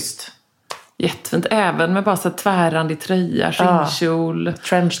enkelt och schysst. Jättefint, även med bara så tvärrandig tröja, skinnkjol,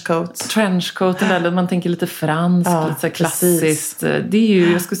 trenchcoat eller man tänker lite franskt, lite så klassiskt. Det är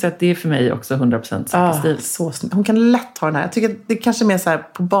ju, jag skulle säga att det är för mig också 100% säkerstil. Så snyggt. Hon kan lätt ha den här. Jag tycker att det är kanske mer så här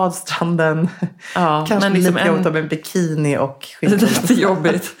på badstranden. Kanske men liksom lite jobbigt med bikini och skinkjol. Lite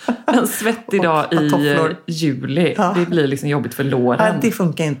jobbigt. En svettig dag i juli. Det blir liksom jobbigt för låren. Det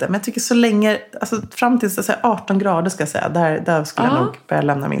funkar inte. Men jag tycker så länge, alltså fram till så 18 grader ska jag säga, där skulle jag nog börja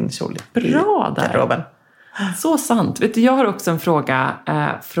lämna min kjol. Bra där. Robin. Så sant. Vet du, jag har också en fråga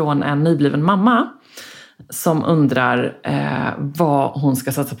från en nybliven mamma som undrar vad hon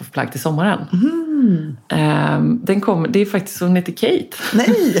ska satsa på för plagg till sommaren. Det är faktiskt, hon heter Kate.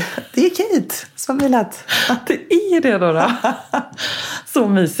 Nej, det är Kate som vill att. Det är det då. Så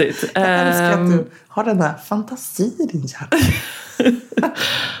mysigt. Jag älskar att du har den här fantasin i din hjärna.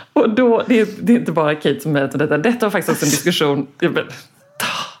 Och då, det är inte bara Kate som är detta. Detta var faktiskt också en diskussion.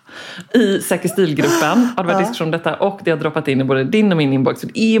 I Säkerstilgruppen har det varit diskussion om detta, och det har droppat in i både din och min inbox.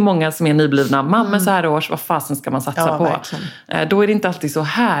 Det är många som är nyblivna mamma så här års, vad fasen ska man satsa på? Verkligen. Då är det inte alltid så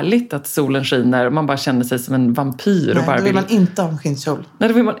härligt att solen skiner och man bara känner sig som en vampyr. Nej, då vill man inte ha en skinnkjol. Nej,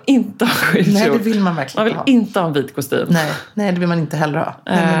 då vill man inte ha en skinkjol. Nej, det vill man verkligen inte ha. Man vill inte ha en vit kostym. Nej, det vill man inte heller ha.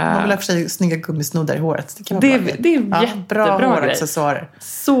 Man vill ha för sig snygga gummisnoddar i håret. Det kan vara det är jättebra bra håraccessoarer.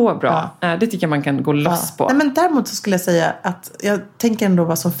 Så bra. Det tycker jag man kan gå loss på. Nej, men däremot så skulle jag säga att jag tänker ändå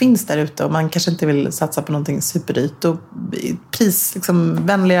vad som finns där ute, och man kanske inte vill satsa på någonting superdyrt, och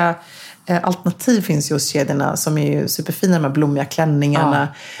prisvänliga alternativ finns ju hos kedjorna som är ju superfina, de här blommiga klänningarna.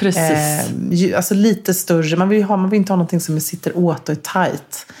 Precis. Alltså lite större. Man vill inte ha någonting som sitter åt och är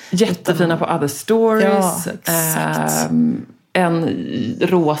tight. Jättefina på Other Stories. Ja, exakt. En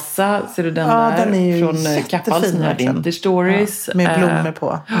rosa, ser du den där? Den är ju från Kappals nya Vintage Stories. Med blommor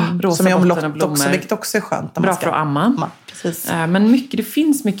på. Rosa som är omlott blommor. Också, vilket också är skönt. Bra för att amma. Men det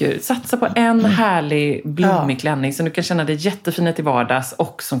finns mycket. Satsa på en härlig blommig klänning som du kan känna dig jättefina till vardags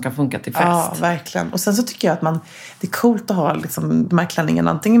och som kan funka till fest. Ja, verkligen. Och sen så tycker jag att det är coolt att ha liksom, de här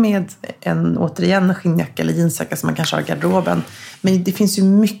klänningarna antingen med återigen skinnjacka eller jeansjacka som man kanske har i garderoben. Men det finns ju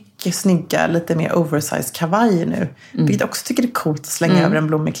mycket snygga, lite mer oversized kavajer nu. Vilket jag också tycker det är coolt att slänga över en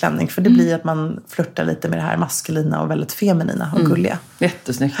blommig klänning. För det blir att man flörtar lite med det här maskulina och väldigt feminina och gulliga.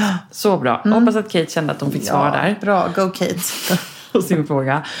 Jättesnyggt. Så bra. Hoppas att Kate kände att hon fick svar där. Bra, go Kate. På sin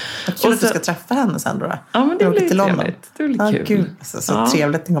fråga. Vad kul att du ska träffa henne sen då. Ja, men det blir trevligt. Det blir kul. Gud, så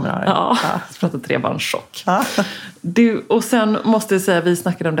trevligt ni kommer att ha det. Ja, jag pratar trebarnschock. Och sen måste jag säga, vi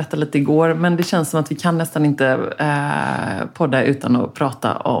snackade om detta lite igår, men det känns som att vi kan nästan inte podda utan att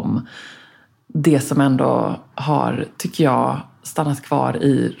prata om det som ändå har, tycker jag, stannat kvar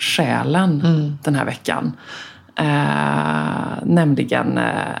i själen den här veckan. Nämligen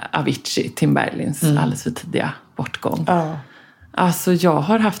Avicii, Tim Berglins alldeles för tidiga bortgång. Alltså jag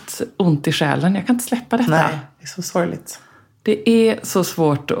har haft ont i själen, jag kan inte släppa detta. Nej, det är så sorgligt. Det är så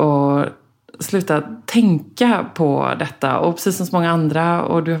svårt att sluta tänka på detta. Och precis som så många andra,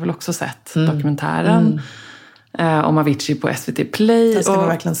 och du har väl också sett dokumentären om Avicii på SVT Play. Det ska man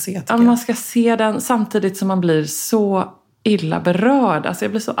verkligen se, tycker jag. Man ska se den samtidigt som man blir så illa berörd. Alltså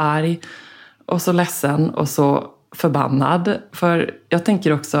jag blir så arg och så ledsen och så förbannad. För jag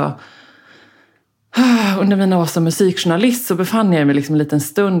tänker också, under mina år som musikjournalist så befann jag mig liksom en liten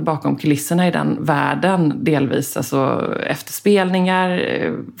stund bakom kulisserna i den världen. Delvis alltså efterspelningar,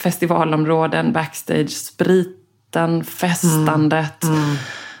 festivalområden, backstage, spriten, festandet.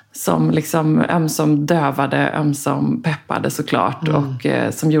 Som liksom ömsom dövade, ömsom peppade såklart. Och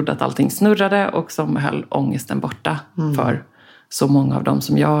som gjorde att allting snurrade och som höll ångesten borta för så många av dem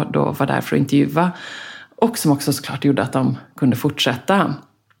som jag då var där för att intervjua. Och som också såklart gjorde att de kunde fortsätta.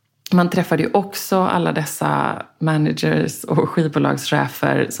 Man träffade ju också alla dessa managers och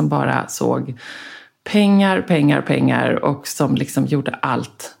skivbolagschefer som bara såg pengar och som liksom gjorde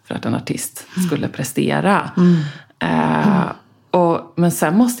allt för att en artist skulle prestera. Men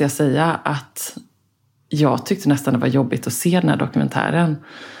sen måste jag säga att jag tyckte nästan det var jobbigt att se den här dokumentären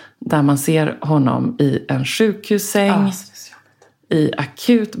där man ser honom i en sjukhussäng i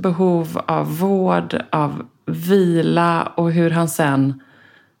akut behov av vård, av vila, och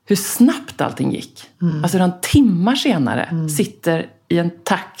hur snabbt allting gick. Alltså hur han timmar senare sitter i en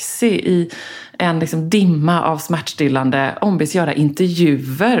taxi i en liksom dimma av smärtstillande ombeds göra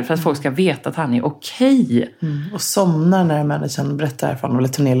intervjuer för att folk ska veta att han är okej. Och somnar när managern berättar för honom, eller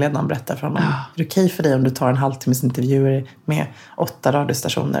turnéledaren berättar för honom. Är det okej för dig om du tar en halvtimmes intervjuer med 8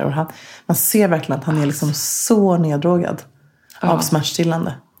 radiostationer? Och man ser verkligen att han är liksom så neddrogad av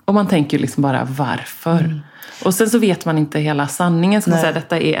smärtstillande. Och man tänker ju liksom bara varför. Och sen så vet man inte hela sanningen. Ska man säga,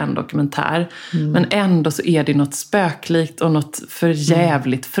 detta är en dokumentär. Men ändå så är det något spöklikt och något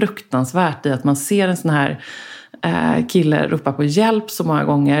förjävligt fruktansvärt i att man ser en sån här kille ropa på hjälp så många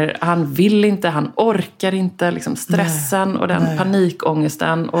gånger. Han vill inte, han orkar inte. Liksom stressen och den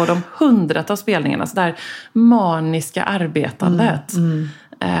panikångesten och de hundratals spelningarna. Så där maniska arbetandet.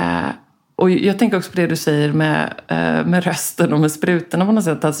 Och jag tänker också på det du säger med rösten och med sprutorna på något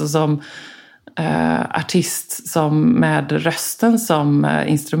sätt. Alltså som artist som med rösten som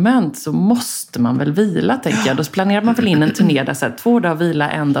instrument så måste man väl vila, tänker jag. Då planerar man väl in en turné där så här, 2 dagar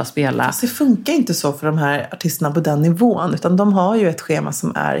vila, 1 dag spela. Fast det funkar inte så för de här artisterna på den nivån. Utan de har ju ett schema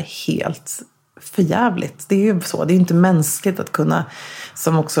som är helt förjävligt. Det är ju så. Det är inte mänskligt att kunna,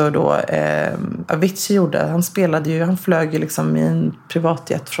 som också då Avicii gjorde. Han flög ju liksom i en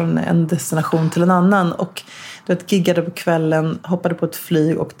privatjet från en destination till en annan och giggade på kvällen, hoppade på ett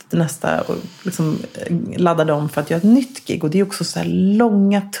flyg och till nästa och liksom laddade om för att göra ett nytt gig. Och det är också så här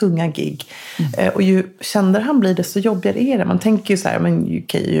långa, tunga gig. Och ju kändare han blir, desto jobbigare är det. Man tänker ju så här, men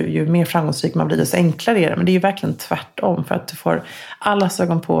ju mer framgångsrik man blir, desto enklare är det. Men det är ju verkligen tvärtom, för att du får alla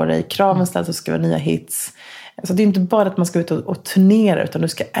ögon på dig. Kraven ställs att skriva nya hits. Så det är inte bara att man ska ut och turnera, utan du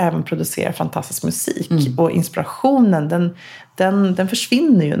ska även producera fantastisk musik. Och inspirationen, den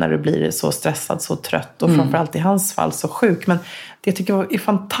försvinner ju när du blir så stressad, så trött och framförallt i hans fall så sjuk. Men det jag tycker är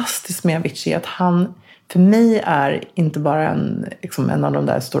fantastiskt med Avicii är att han för mig är inte bara en av de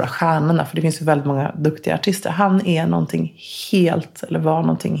där stora stjärnorna, för det finns ju väldigt många duktiga artister. Han är någonting helt, eller var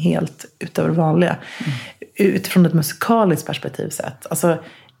någonting helt utöver det vanliga. Utifrån ett musikaliskt perspektiv sett. Alltså,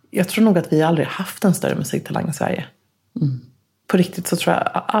 jag tror nog att vi aldrig haft en större musiktalang i Sverige. På riktigt så tror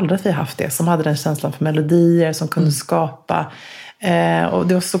jag aldrig att vi har haft det. Som hade den känslan för melodier, som kunde skapa. Och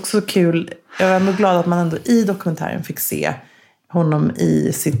det var också kul. Jag var ändå glad att man ändå i dokumentären fick se honom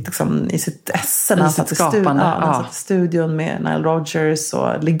i sitt esse. När han satt i studion med Nile Rodgers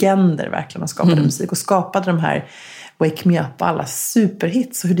och legender verkligen. Och skapade musik och skapade de här Wake Me Up och alla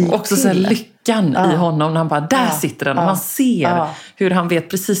superhits. Och hur det gick också till. Så här lyckan i honom när han bara, där sitter den. Och man ser hur han vet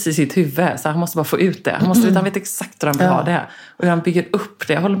precis i sitt huvud. Så han måste bara få ut det. Han vet exakt hur han vill ha det. Och hur han bygger upp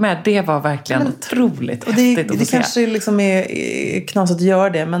det. Jag håller med, det var verkligen otroligt häftigt. Det kanske liksom är knasigt att göra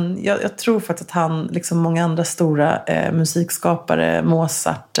det. Men jag tror faktiskt att han, liksom många andra stora musikskapare,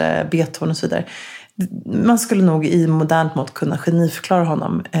 Mozart, Beethoven och så vidare, man skulle nog i modernt mått kunna geniförklara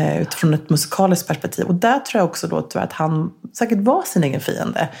honom utifrån ett musikaliskt perspektiv. Och där tror jag också då tyvärr att han säkert var sin egen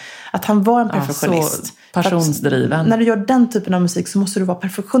fiende. Att han var en perfektionist. Så passionsdriven. När du gör den typen av musik så måste du vara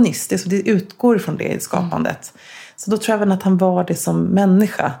perfektionist. Så det utgår ifrån det i skapandet. Så då tror jag väl att han var det som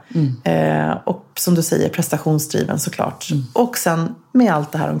människa. Och som du säger, prestationsdriven såklart. Och sen med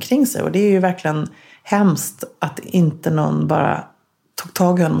allt det här omkring sig. Och det är ju verkligen hemskt att inte någon bara tog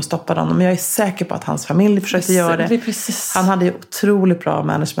tag i honom och stoppade honom. Men jag är säker på att hans familj försökte göra det. Han hade ju otroligt bra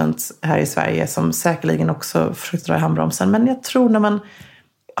management här i Sverige som säkerligen också försökte dra i handbromsen. Men jag tror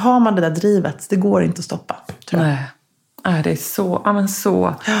har man det där drivet, det går inte att stoppa. Tror jag. Nej, det är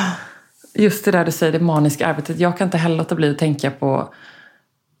så. Just det där du säger, det maniska arbetet. Jag kan inte heller låta bli att tänka på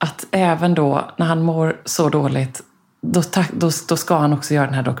att även då när han mår så dåligt, då ska han också göra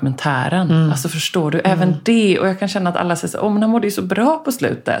den här dokumentären. Alltså förstår du, även det. Och jag kan känna att alla säger så, men han mådde ju så bra på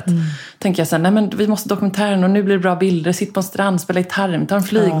slutet. Tänker jag sen, nej men vi måste dokumentären och nu blir det bra bilder. Sitt på en strand, spela gitarr, ta en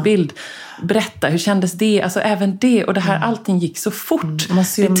flygbild. Berätta, hur kändes det? Alltså även det. Och det här, allting gick så fort.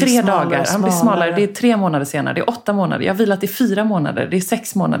 Det är 3 dagar, han blir smalare. Det är 3 månader senare, det är 8 månader. Jag har vilat i 4 månader, det är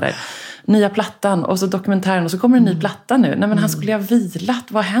 6 månader. Nya plattan och så dokumentären och så kommer en ny platta nu. Nej men han skulle ha vilat,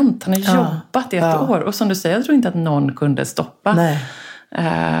 vad har hänt? Han har jobbat i ett år. Och som du säger, jag tror inte att någon kunde stoppa. Nej.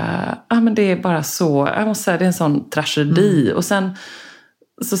 Men det är bara så, jag måste säga, det är en sån tragedi. Och sen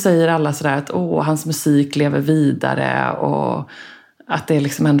så säger alla sådär att hans musik lever vidare och att det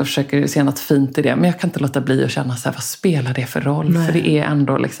liksom ändå försöker se något fint i det. Men jag kan inte låta bli att känna så här, vad spelar det för roll? Nej. För det är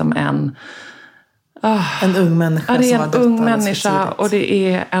ändå liksom en ung människa. Ja, det är en ung människa och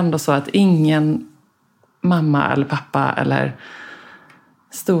det är ändå så att ingen mamma eller pappa eller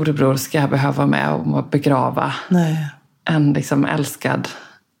storebror ska behöva vara med och begrava en liksom älskad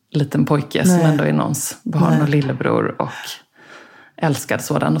liten pojke som ändå är någons barn och lillebror och älskad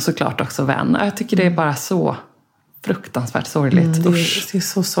sådan och såklart också vän. Jag tycker det är bara så Fruktansvärt sorgligt. Det är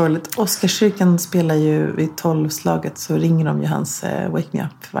så sorgligt. Oscarskyrkan spelar ju vid 12-slaget, så ringer de ju hans Wake Me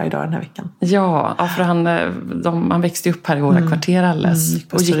Up varje dag den här veckan. Ja, för han växte upp här i våra kvarter alldeles.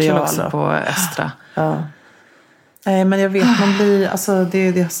 Och gick väl också på Östra. Ja. Nej, men jag vet, man blir, alltså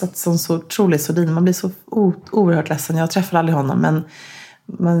det har satt som så otroligt sordin. Man blir så oerhört ledsen. Jag träffar aldrig honom,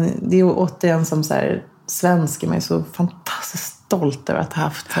 men det är ju återigen som så här, svensk är man ju så fantastiskt stolt över att ha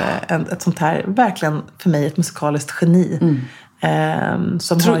haft ett sånt här, verkligen för mig ett musikaliskt geni.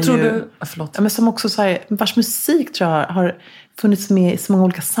 Som tror du, förlåt. Ja, men som också så här, vars musik tror jag har funnits med i så många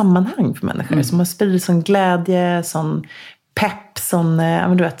olika sammanhang för människor. Som har spridit sån glädje, sån pepp, sån,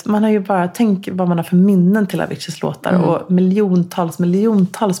 men du vet, man har ju bara tänkt vad man har för minnen till Aviciis låtar. Och miljontals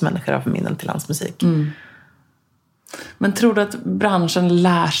människor har för minnen till hans musik. Men tror du att branschen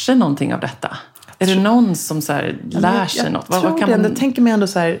lär sig någonting av detta? Är det någon som så här lär sig något? Jag tror det. Jag tänker mig ändå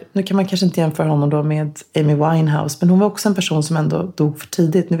så här, nu kan man kanske inte jämföra honom då med Amy Winehouse, men hon var också en person som ändå dog för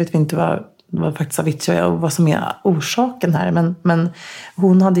tidigt. Nu vet vi inte vad faktiskt Avicii och vad som är orsaken här, men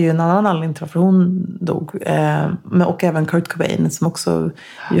hon hade ju en annan anledning till varför hon dog. Och även Kurt Cobain, som också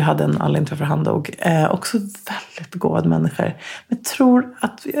ju hade en anledning till varför han dog. Också väldigt begåvad människor. Men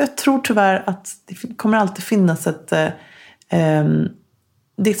jag tror tyvärr att det kommer alltid finnas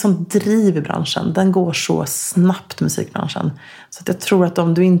det är ett sånt driv i branschen. Den går så snabbt, musikbranschen. Så att jag tror att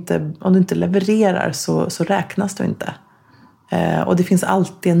om du inte levererar så räknas du inte. Och det finns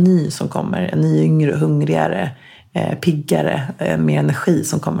alltid en ny som kommer. En ny, yngre, hungrigare, piggare, med energi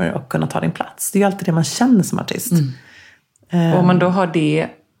som kommer att kunna ta din plats. Det är ju alltid det man känner som artist. Och om man då har det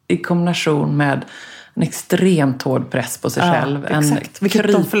i kombination med en extremt hård press på sig själv. Exakt.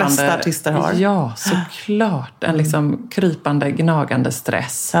 Vilket de flesta artister har. Ja, såklart. En liksom krypande, gnagande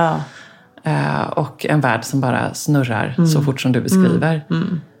stress. Och en värld som bara snurrar så fort som du beskriver.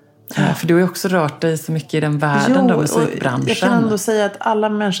 För du har ju också rört dig så mycket i den världen då, musikbranschen. Jag kan ändå säga att alla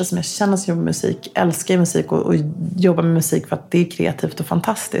människor som jag känner som jobbar med musik älskar musik och jobbar med musik för att det är kreativt och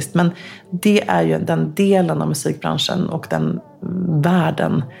fantastiskt. Men det är ju den delen av musikbranschen och den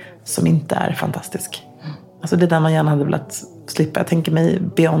världen som inte är fantastisk. Alltså det är där man gärna hade velat slippa. Jag tänker mig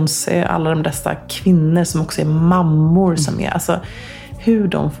Beyoncé, alla de dessa kvinnor som också är mammor som är, alltså hur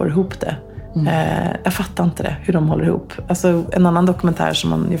de får ihop det. Jag fattar inte det, hur de håller ihop. Alltså en annan dokumentär som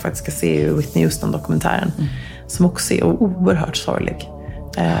man ju faktiskt ska se är Whitney Houston-dokumentären. Som också är oerhört sorglig.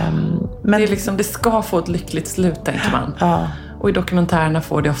 Men det är liksom, det ska få ett lyckligt slut, tänker man. Och i dokumentärerna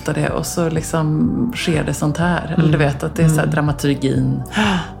får det ofta det. Och så liksom sker det sånt här. Eller du vet att det är så här dramaturgin.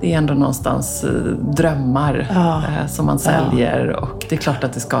 Det är ändå någonstans drömmar som man säljer. Och det är klart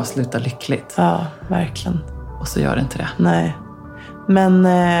att det ska sluta lyckligt. Ja, verkligen. Och så gör det inte det. Nej. Men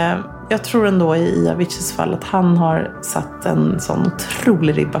jag tror ändå i Aviciis fall att han har satt en sån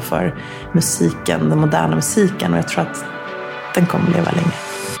otrolig ribba för musiken, den moderna musiken. Och jag tror att den kommer leva länge.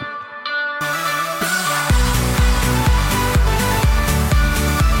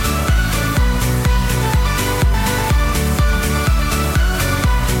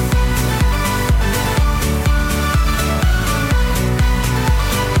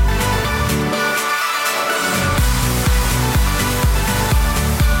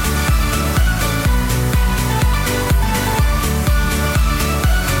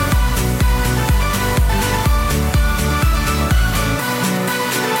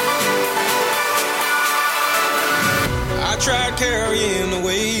 Carrying the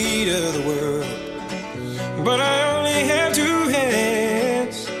weight of the world, but I only have two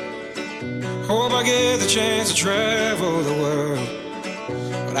hands. Hope I get the chance to travel the world,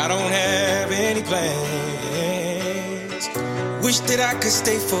 but I don't have any plans. Wish that I could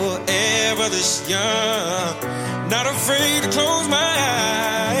stay forever this young, not afraid to close my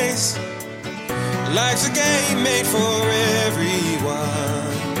eyes. Life's a game made for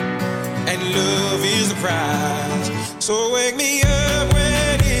everyone, and love is the prize. So wake me up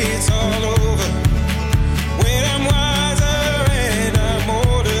when it's all over, when I'm wiser and I'm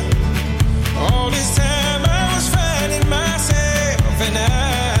older. All this time I was finding myself and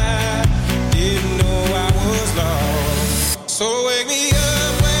I didn't know I was lost. So wake me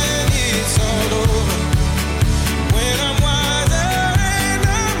up when it's all over, when I'm wiser and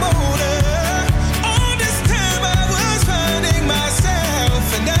I'm older. All this time I was finding myself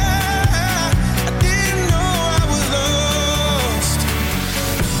and I didn't know I was lost.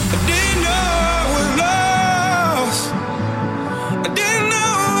 I didn't know I was lost. I didn't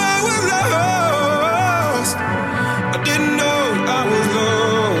know I was lost. I didn't know I was lost.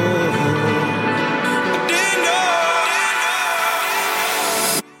 I didn't know.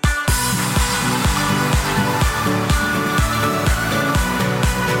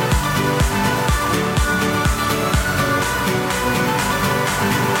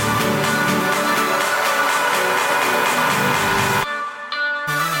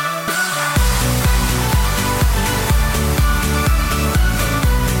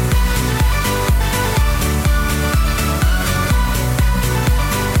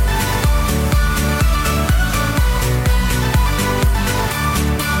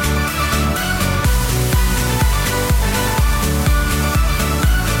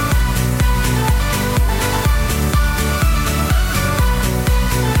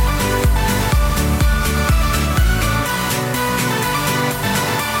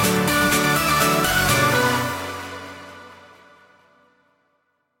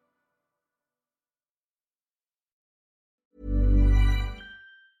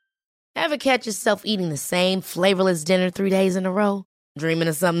 Ever catch yourself eating the same flavorless dinner 3 days in a row? Dreaming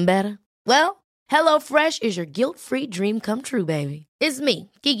of something better? Well, HelloFresh is your guilt-free dream come true, baby. It's me,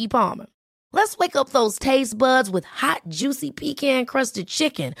 Keke Palmer. Let's wake up those taste buds with hot, juicy pecan-crusted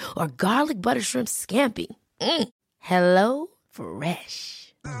chicken or garlic butter shrimp scampi. Hello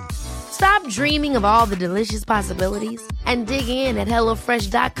Fresh. Stop dreaming of all the delicious possibilities and dig in at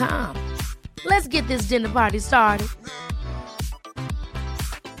HelloFresh.com. Let's get this dinner party started.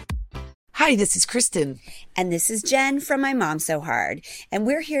 Hi, this is Kristen. And this is Jen from My Mom So Hard. And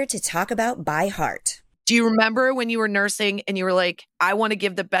we're here to talk about By Heart. Do you remember when you were nursing and you were like, I want to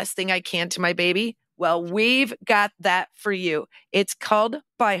give the best thing I can to my baby? Well, we've got that for you. It's called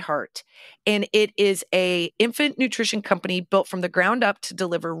By Heart, and it is a infant nutrition company built from the ground up to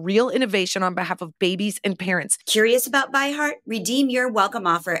deliver real innovation on behalf of babies and parents. Curious about By Heart? Redeem your welcome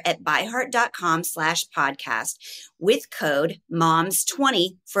offer at byheart.com/podcast with code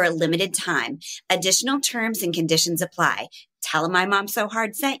MOMS20 for a limited time. Additional terms and conditions apply. Tell them My Mom So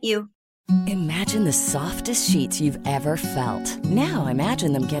Hard sent you. Imagine the softest sheets you've ever felt. Now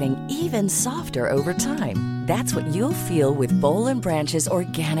imagine them getting even softer over time. That's what you'll feel with Boll & Branch's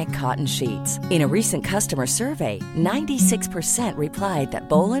organic cotton sheets. In a recent customer survey, 96% replied that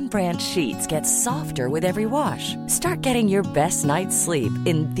Boll & Branch sheets get softer with every wash. Start getting your best night's sleep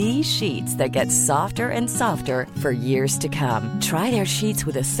in these sheets that get softer and softer for years to come. Try their sheets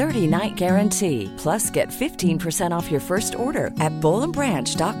with a 30-night guarantee. Plus, get 15% off your first order at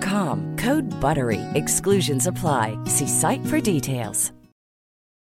bollandbranch.com. Code BUTTERY. Exclusions apply. See site for details.